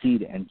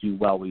succeed and do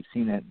well. We've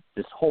seen it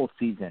this whole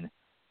season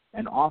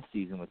and off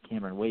season with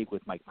Cameron Wake,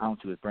 with Mike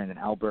Pouncey, with Brandon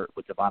Albert,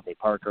 with Devontae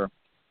Parker.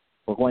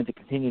 We're going to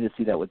continue to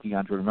see that with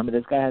Deion Jordan. Remember,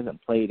 this guy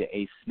hasn't played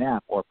a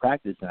snap or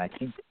practice in, I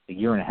think, a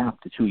year and a half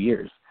to 2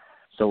 years.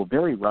 So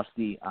very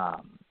rusty.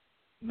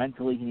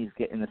 Mentally, he needs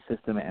to get in the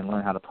system and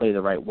learn how to play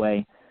the right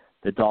way.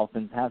 The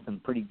Dolphins have some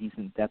pretty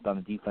decent depth on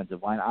the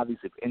defensive line.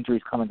 Obviously, if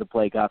injuries come into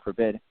play, God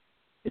forbid,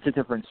 it's a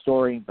different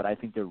story, but I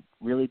think they're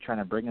really trying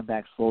to bring him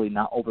back slowly,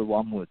 not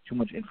overwhelm him with too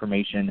much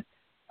information,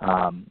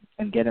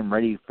 and get him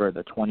ready for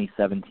the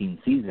 2017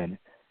 season.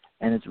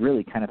 And it's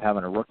really kind of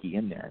having a rookie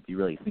in there, if you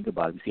really think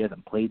about it. Because he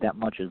hasn't played that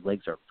much, his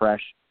legs are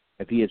fresh.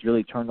 If he has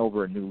really turned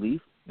over a new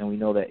leaf, and we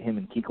know that him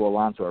and Kiko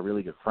Alonso are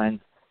really good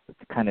friends, with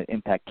the kind of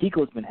impact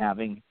Kiko's been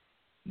having,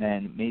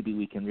 then maybe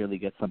we can really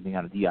get something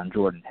out of Deion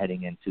Jordan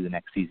heading into the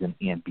next season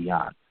and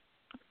beyond.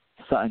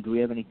 Sutton, do we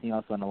have anything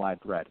else on the live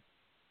thread?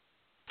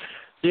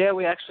 Yeah,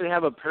 we actually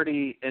have a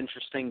pretty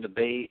interesting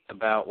debate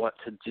about what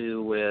to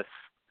do with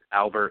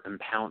Albert and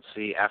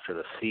Pouncey after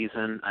the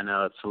season. I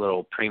know it's a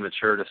little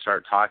premature to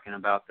start talking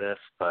about this,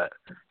 but,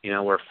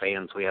 we're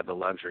fans. We have the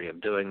luxury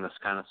of doing this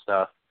kind of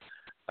stuff.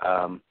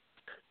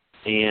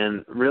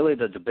 And really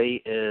the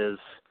debate is,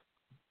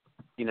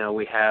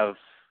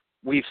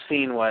 we've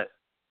seen what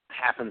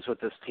happens with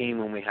this team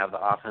when we have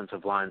the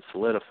offensive line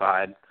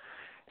solidified.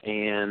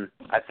 And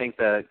I think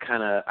the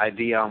kind of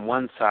idea on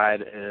one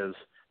side is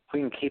if we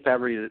can keep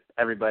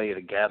everybody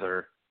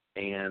together,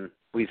 and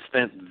we've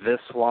spent this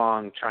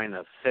long trying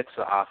to fix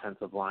the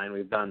offensive line.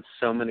 We've done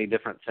so many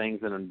different things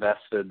and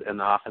invested in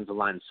the offensive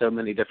line in so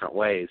many different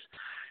ways.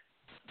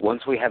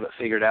 Once we have it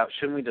figured out,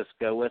 shouldn't we just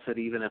go with it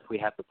even if we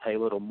have to pay a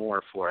little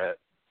more for it?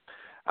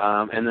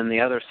 And then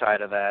the other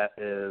side of that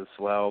is,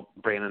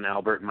 Brandon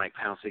Albert and Mike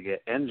Pouncey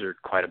get injured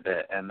quite a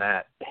bit, and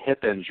that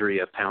hip injury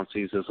of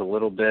Pouncey's is a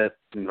little bit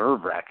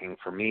nerve-wracking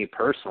for me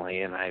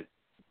personally, and I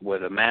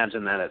would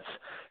imagine that it's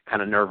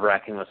kind of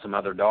nerve-wracking with some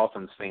other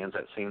Dolphins fans.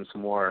 That seems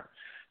more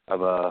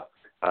of a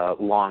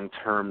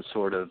long-term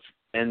sort of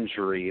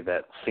injury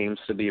that seems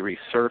to be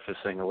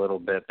resurfacing a little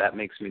bit. That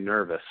makes me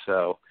nervous.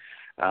 So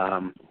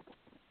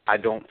I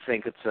don't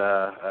think it's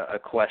a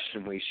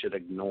question we should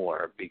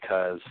ignore,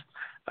 because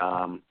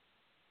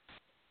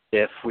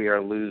if we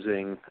are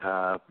losing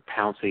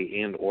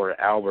Pouncey and or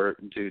Albert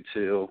due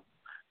to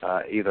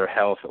either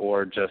health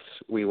or just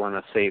we want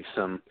to save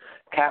some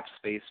cap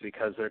space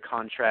because their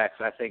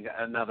contracts, I think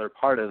another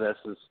part of this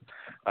is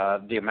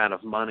the amount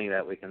of money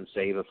that we can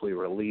save if we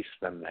release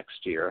them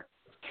next year.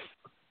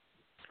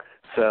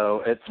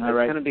 So it's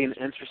going to be an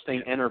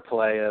interesting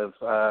interplay of,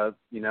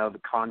 the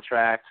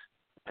contract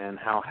and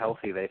how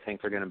healthy they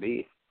think they're going to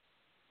be.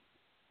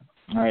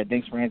 All right,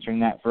 thanks for answering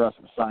that for us,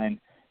 Simon.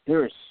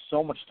 There is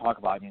so much to talk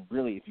about. I mean,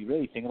 really, if you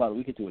really think about it,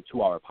 we could do a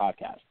 2-hour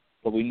podcast,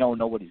 but we know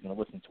nobody's going to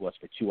listen to us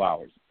for 2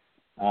 hours.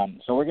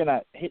 So we're going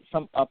to hit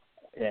some up.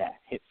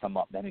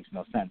 That makes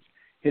no sense.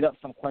 Hit up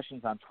some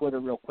questions on Twitter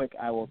real quick.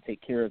 I will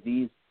take care of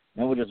these.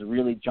 Then we'll just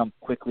really jump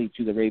quickly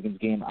to the Ravens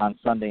game on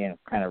Sunday and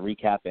kind of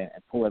recap and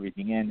pull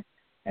everything in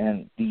and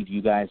then leave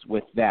you guys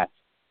with that.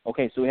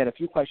 Okay, so we had a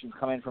few questions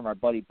come in from our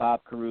buddy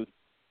Bob Caruth.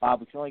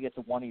 Bob, we can only get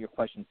to one of your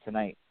questions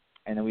tonight.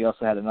 And then we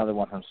also had another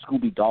one from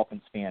Scooby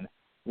Dolphins fan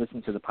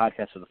listening to the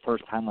podcast for the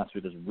first time last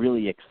week. It was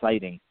really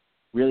exciting,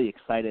 really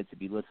excited to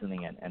be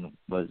listening and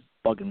was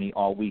bugging me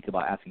all week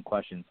about asking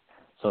questions.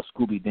 So,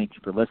 Scooby, thank you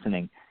for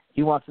listening.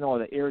 He wants to know, are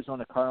the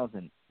Arizona Cardinals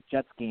and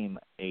Jets game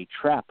a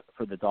trap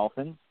for the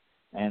Dolphins?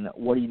 And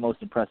what are you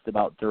most impressed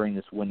about during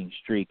this winning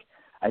streak?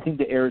 I think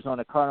the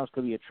Arizona Cardinals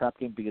could be a trap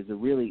game because they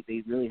really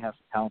have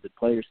some talented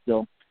players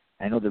still.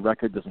 I know the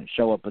record doesn't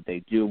show it, but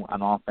they do.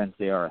 On offense,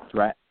 they are a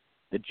threat.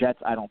 The Jets,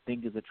 I don't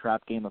think, is a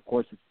trap game. Of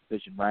course, it's a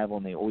division rival,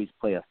 and they always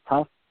play us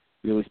tough.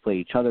 We always play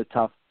each other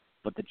tough.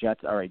 But the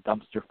Jets are a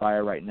dumpster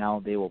fire right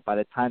now. They will, by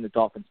the time the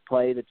Dolphins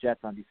play the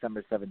Jets on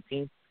December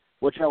 17th,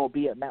 which I will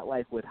be at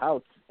MetLife with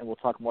House, and we'll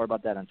talk more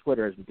about that on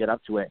Twitter as we get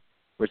up to it.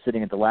 We're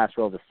sitting at the last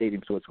row of the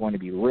stadium, so it's going to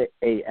be lit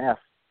AF.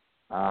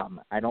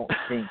 I don't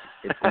think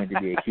it's going to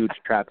be a huge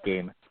trap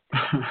game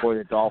for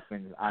the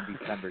Dolphins on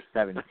December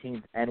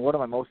 17th. And what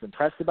am I most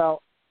impressed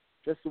about?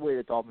 Just the way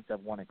the Dolphins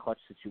have won in clutch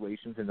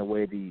situations and the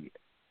way the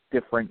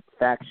different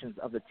factions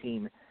of the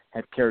team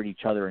have carried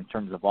each other in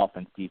terms of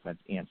offense, defense,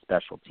 and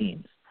special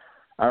teams.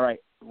 All right,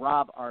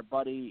 Rob, our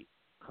buddy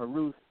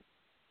Caruth,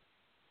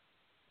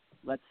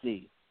 let's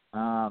see.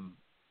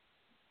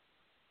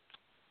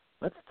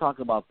 Let's talk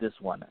about this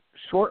one.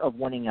 Short of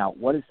winning out,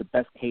 what is the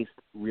best-case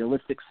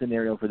realistic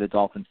scenario for the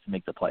Dolphins to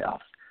make the playoffs?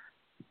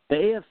 The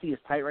AFC is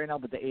tight right now,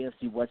 but the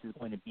AFC West is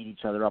going to beat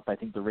each other up. I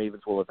think the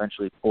Ravens will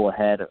eventually pull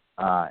ahead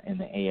in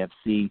the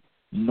AFC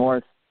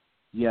North.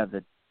 You have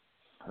the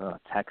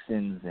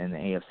Texans and the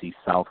AFC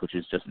South, which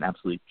is just an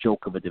absolute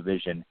joke of a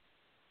division.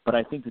 But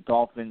I think the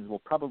Dolphins will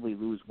probably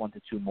lose 1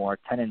 to 2 more,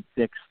 10-6.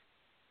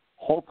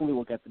 Hopefully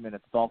we'll get them in.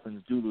 If the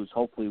Dolphins do lose,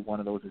 hopefully one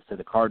of those is to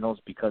the Cardinals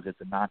because it's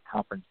a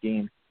non-conference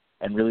game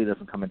and really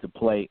doesn't come into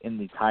play in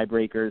the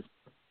tiebreakers.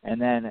 And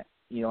then,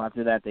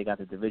 after that, they got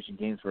the division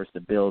games versus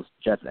the Bills,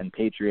 Jets, and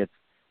Patriots.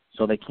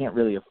 So they can't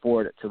really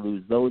afford to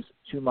lose those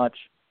too much.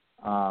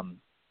 The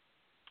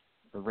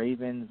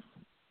Ravens,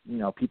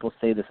 people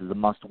say this is a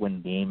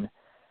must-win game.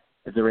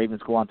 If the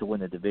Ravens go on to win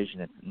the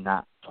division, it's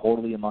not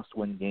totally a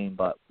must-win game,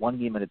 but one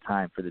game at a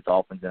time for the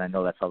Dolphins, and I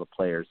know that's how the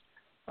players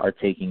are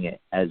taking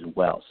it as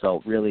well.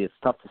 So really it's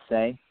tough to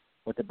say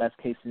what the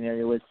best-case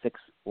scenario is. 6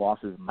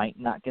 losses might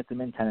not get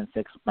them in. 10-6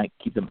 might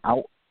keep them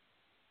out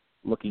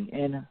looking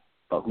in,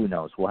 but who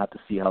knows? We'll have to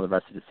see how the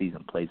rest of the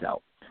season plays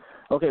out.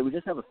 Okay, we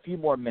just have a few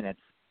more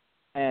minutes,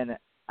 and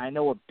I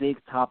know a big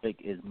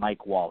topic is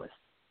Mike Wallace.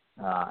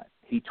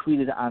 He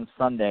tweeted on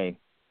Sunday,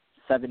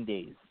 7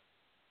 days,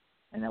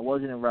 and that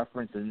wasn't in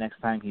reference to the next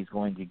time he's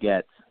going to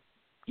get,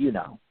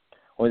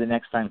 or the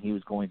next time he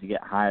was going to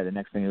get high, or the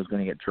next time he was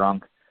going to get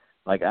drunk,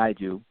 like I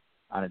do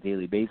on a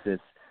daily basis,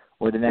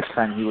 or the next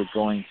time he was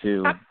going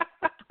to,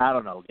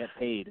 get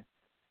paid.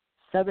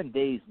 7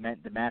 days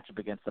meant the matchup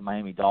against the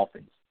Miami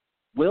Dolphins.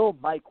 Will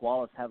Mike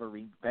Wallace have a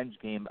revenge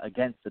game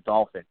against the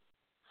Dolphins?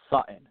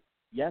 Sutton,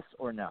 yes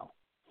or no?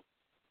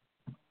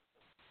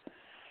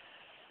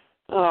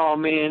 Oh,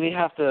 man, you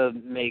have to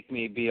make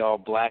me be all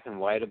black and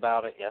white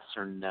about it, yes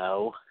or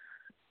no.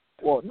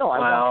 Well, no, I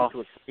want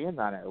you to expand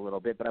on it a little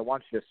bit, but I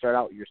want you to start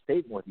out your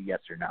statement with a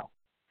yes or no.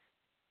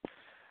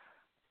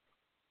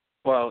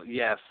 Well,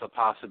 yes, the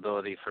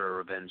possibility for a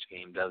revenge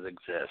game does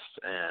exist,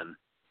 and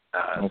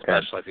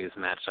especially if he's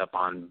matched up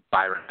on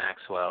Byron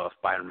Maxwell. If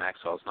Byron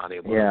Maxwell's not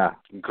able to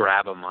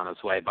grab him on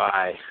his way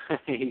by,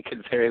 he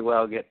could very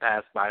well get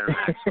past Byron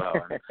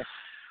Maxwell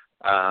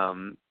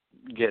and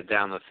get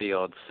down the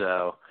field.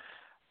 So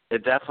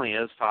it definitely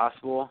is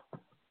possible.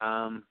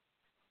 But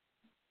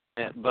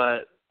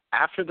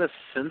after the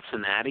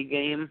Cincinnati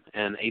game,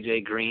 and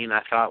A.J. Green,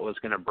 I thought was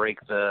going to break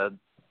the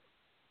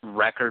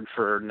record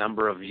for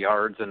number of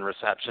yards and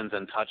receptions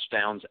and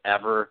touchdowns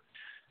ever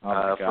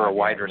for a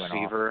wide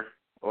receiver,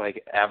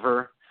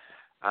 ever.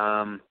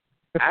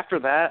 After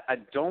that, I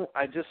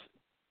just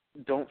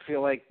don't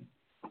feel like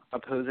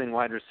opposing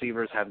wide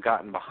receivers have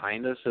gotten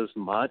behind us as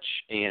much,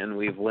 and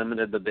we've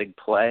limited the big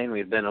play, and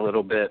we've been a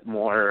little bit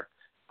more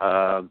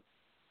bend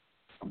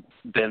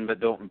but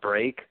don't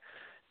break.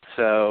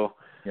 So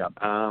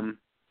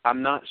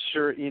I'm not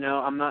sure,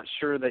 I'm not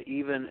sure that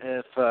even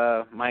if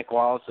Mike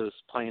Wallace is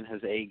playing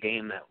his A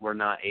game that we're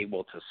not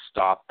able to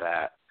stop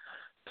that.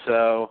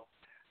 So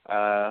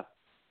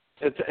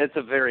it's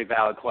a very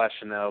valid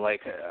question, though.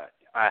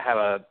 I have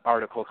an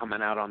article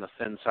coming out on the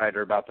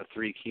Phinsider about the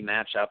 3 key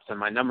matchups, and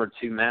my number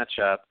 2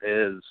 matchup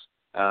is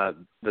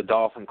the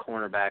Dolphin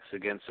cornerbacks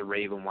against the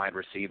Raven wide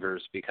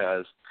receivers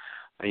because,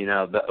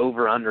 the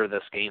over-under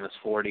this game is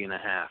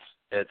 40.5.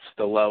 It's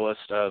the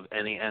lowest of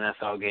any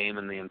NFL game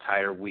in the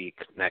entire week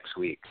next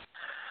week.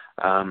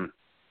 And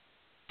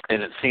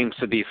it seems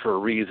to be for a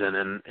reason,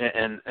 and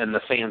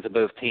the fans of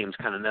both teams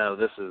kind of know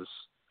this is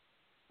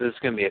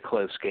going to be a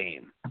close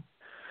game.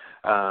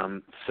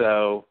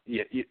 So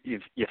you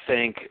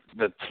think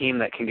the team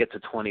that can get to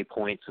 20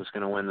 points is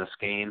going to win this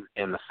game,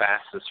 and the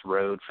fastest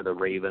road for the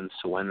Ravens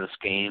to win this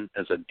game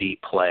is a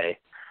deep play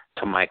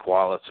to Mike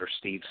Wallace or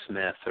Steve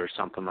Smith or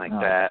something like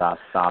that.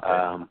 Stop it.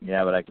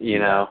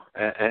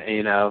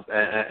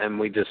 And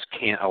we just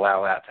can't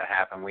allow that to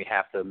happen. We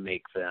have to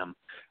make them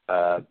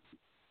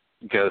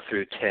go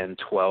through 10,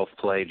 12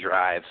 play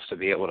drives to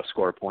be able to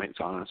score points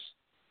on us.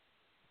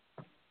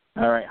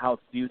 All right,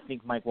 House, do you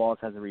think Mike Wallace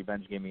has a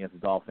revenge game against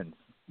the Dolphins?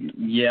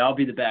 Yeah, I'll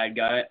be the bad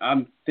guy.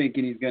 I'm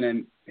thinking he's going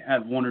to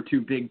have 1 or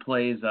 2 big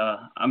plays.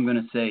 I'm going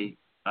to say,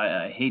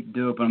 I hate to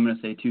do it, but I'm going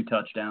to say 2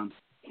 touchdowns.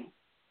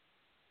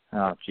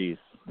 Oh, jeez.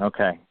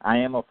 Okay. I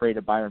am afraid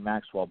of Byron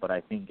Maxwell, but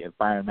I think if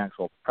Byron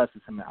Maxwell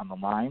presses him on the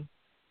line,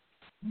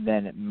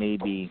 then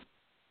maybe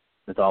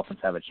the Dolphins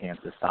have a chance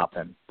to stop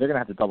him. They're going to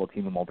have to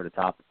double-team him over the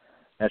top.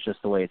 That's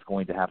just the way it's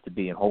going to have to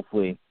be, and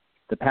hopefully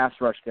the pass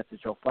rush gets to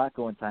Joe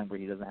Flacco in time where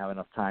he doesn't have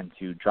enough time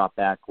to drop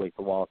back, wait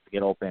for Wallace to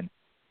get open,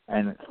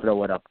 and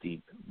throw it up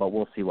deep. But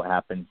we'll see what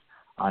happens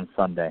on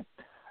Sunday.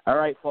 All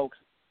right, folks,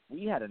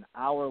 we had an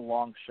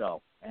hour-long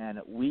show.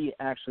 And we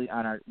actually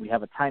we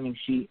have a timing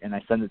sheet, and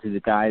I send it to the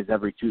guys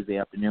every Tuesday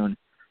afternoon.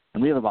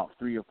 And we have about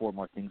 3 or 4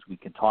 more things we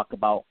can talk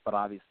about. But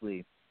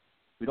obviously,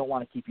 we don't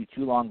want to keep you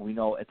too long. We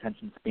know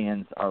attention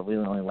spans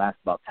really only last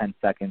about 10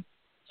 seconds.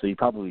 So you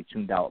probably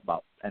tuned out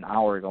about an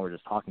hour ago. We're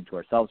just talking to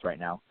ourselves right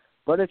now.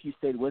 But if you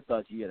stayed with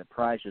us, you get a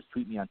prize. Just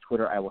tweet me on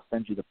Twitter. I will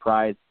send you the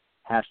prize.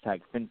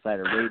 Hashtag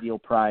Phinsider Radio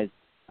prize.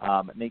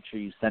 Make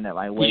sure you send it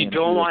my way. You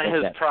don't want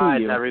his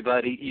prize,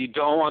 everybody. You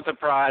don't want the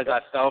prize.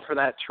 I fell for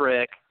that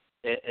trick.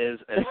 It is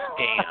a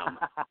scam.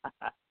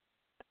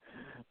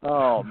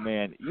 Oh,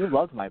 man. You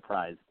loved my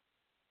prize.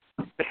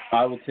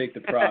 I will take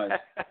the prize.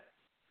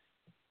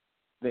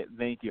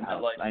 Thank you,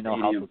 House. I know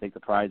House will take the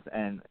prize.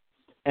 And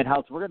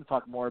House, we're going to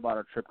talk more about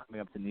our trip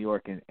coming up to New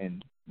York and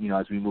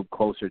as we move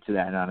closer to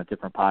that and on a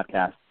different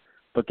podcast.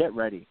 But get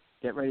ready.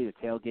 Get ready to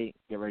tailgate.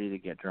 Get ready to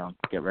get drunk.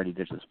 Get ready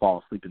to just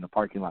fall asleep in the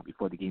parking lot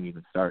before the game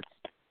even starts.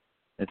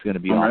 It's going to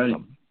be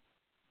awesome.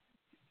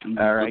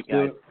 All right,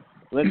 guys.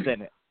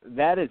 Listen.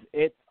 That is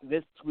it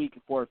this week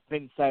for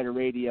Phinsider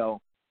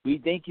Radio. We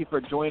thank you for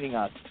joining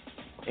us.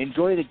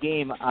 enjoy the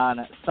game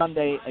on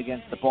Sunday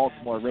against the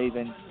Baltimore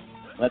Ravens.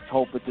 Let's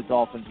hope that the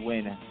Dolphins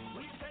win.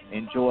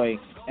 Enjoy,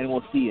 and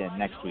we'll see you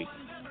next week.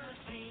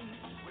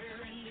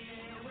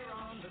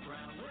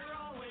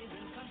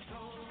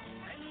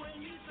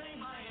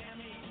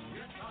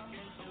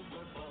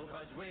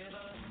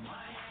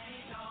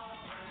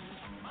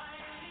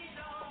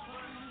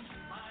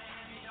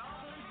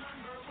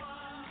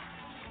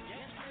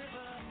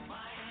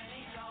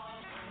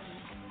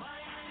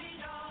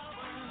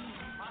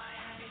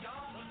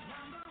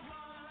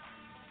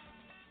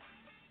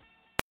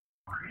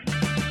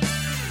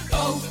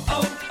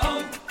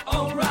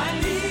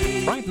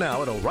 Right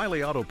now at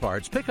O'Reilly Auto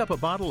Parts, pick up a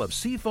bottle of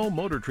Seafoam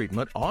Motor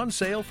Treatment on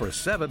sale for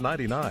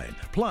 $7.99.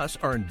 Plus,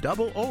 earn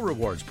double O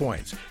Rewards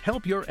points.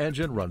 Help your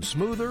engine run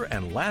smoother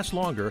and last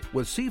longer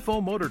with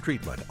Seafoam Motor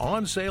Treatment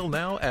on sale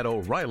now at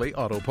O'Reilly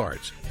Auto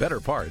Parts. Better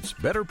parts,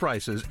 better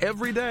prices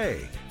every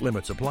day.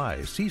 Limit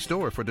supplies. See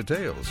store for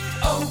details.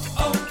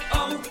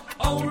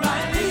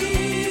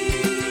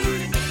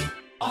 O'Reilly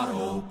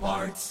Auto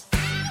Parts.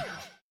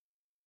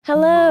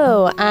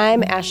 Hello,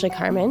 I'm Ashley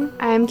Carmen.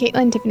 I'm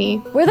Caitlin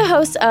Tiffany. We're the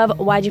hosts of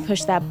Why'd You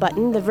Push That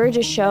Button, The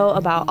Verge's show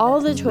about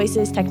all the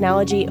choices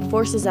technology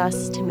forces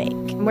us to make.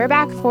 We're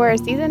back for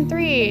season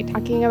 3,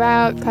 talking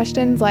about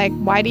questions like,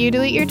 why do you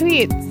delete your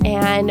tweets?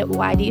 And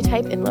why do you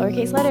type in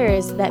lowercase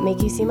letters that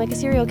make you seem like a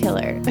serial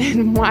killer?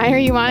 And why are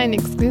you on an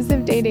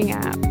exclusive dating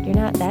app? You're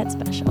not that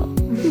special.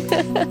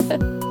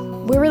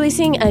 We're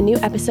releasing a new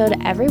episode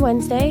every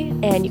Wednesday,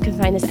 and you can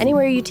find us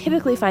anywhere you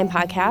typically find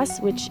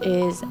podcasts, which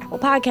is Apple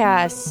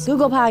Podcasts,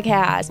 Google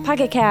Podcasts,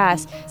 Pocket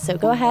Casts. So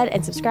go ahead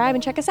and subscribe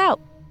and check us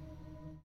out.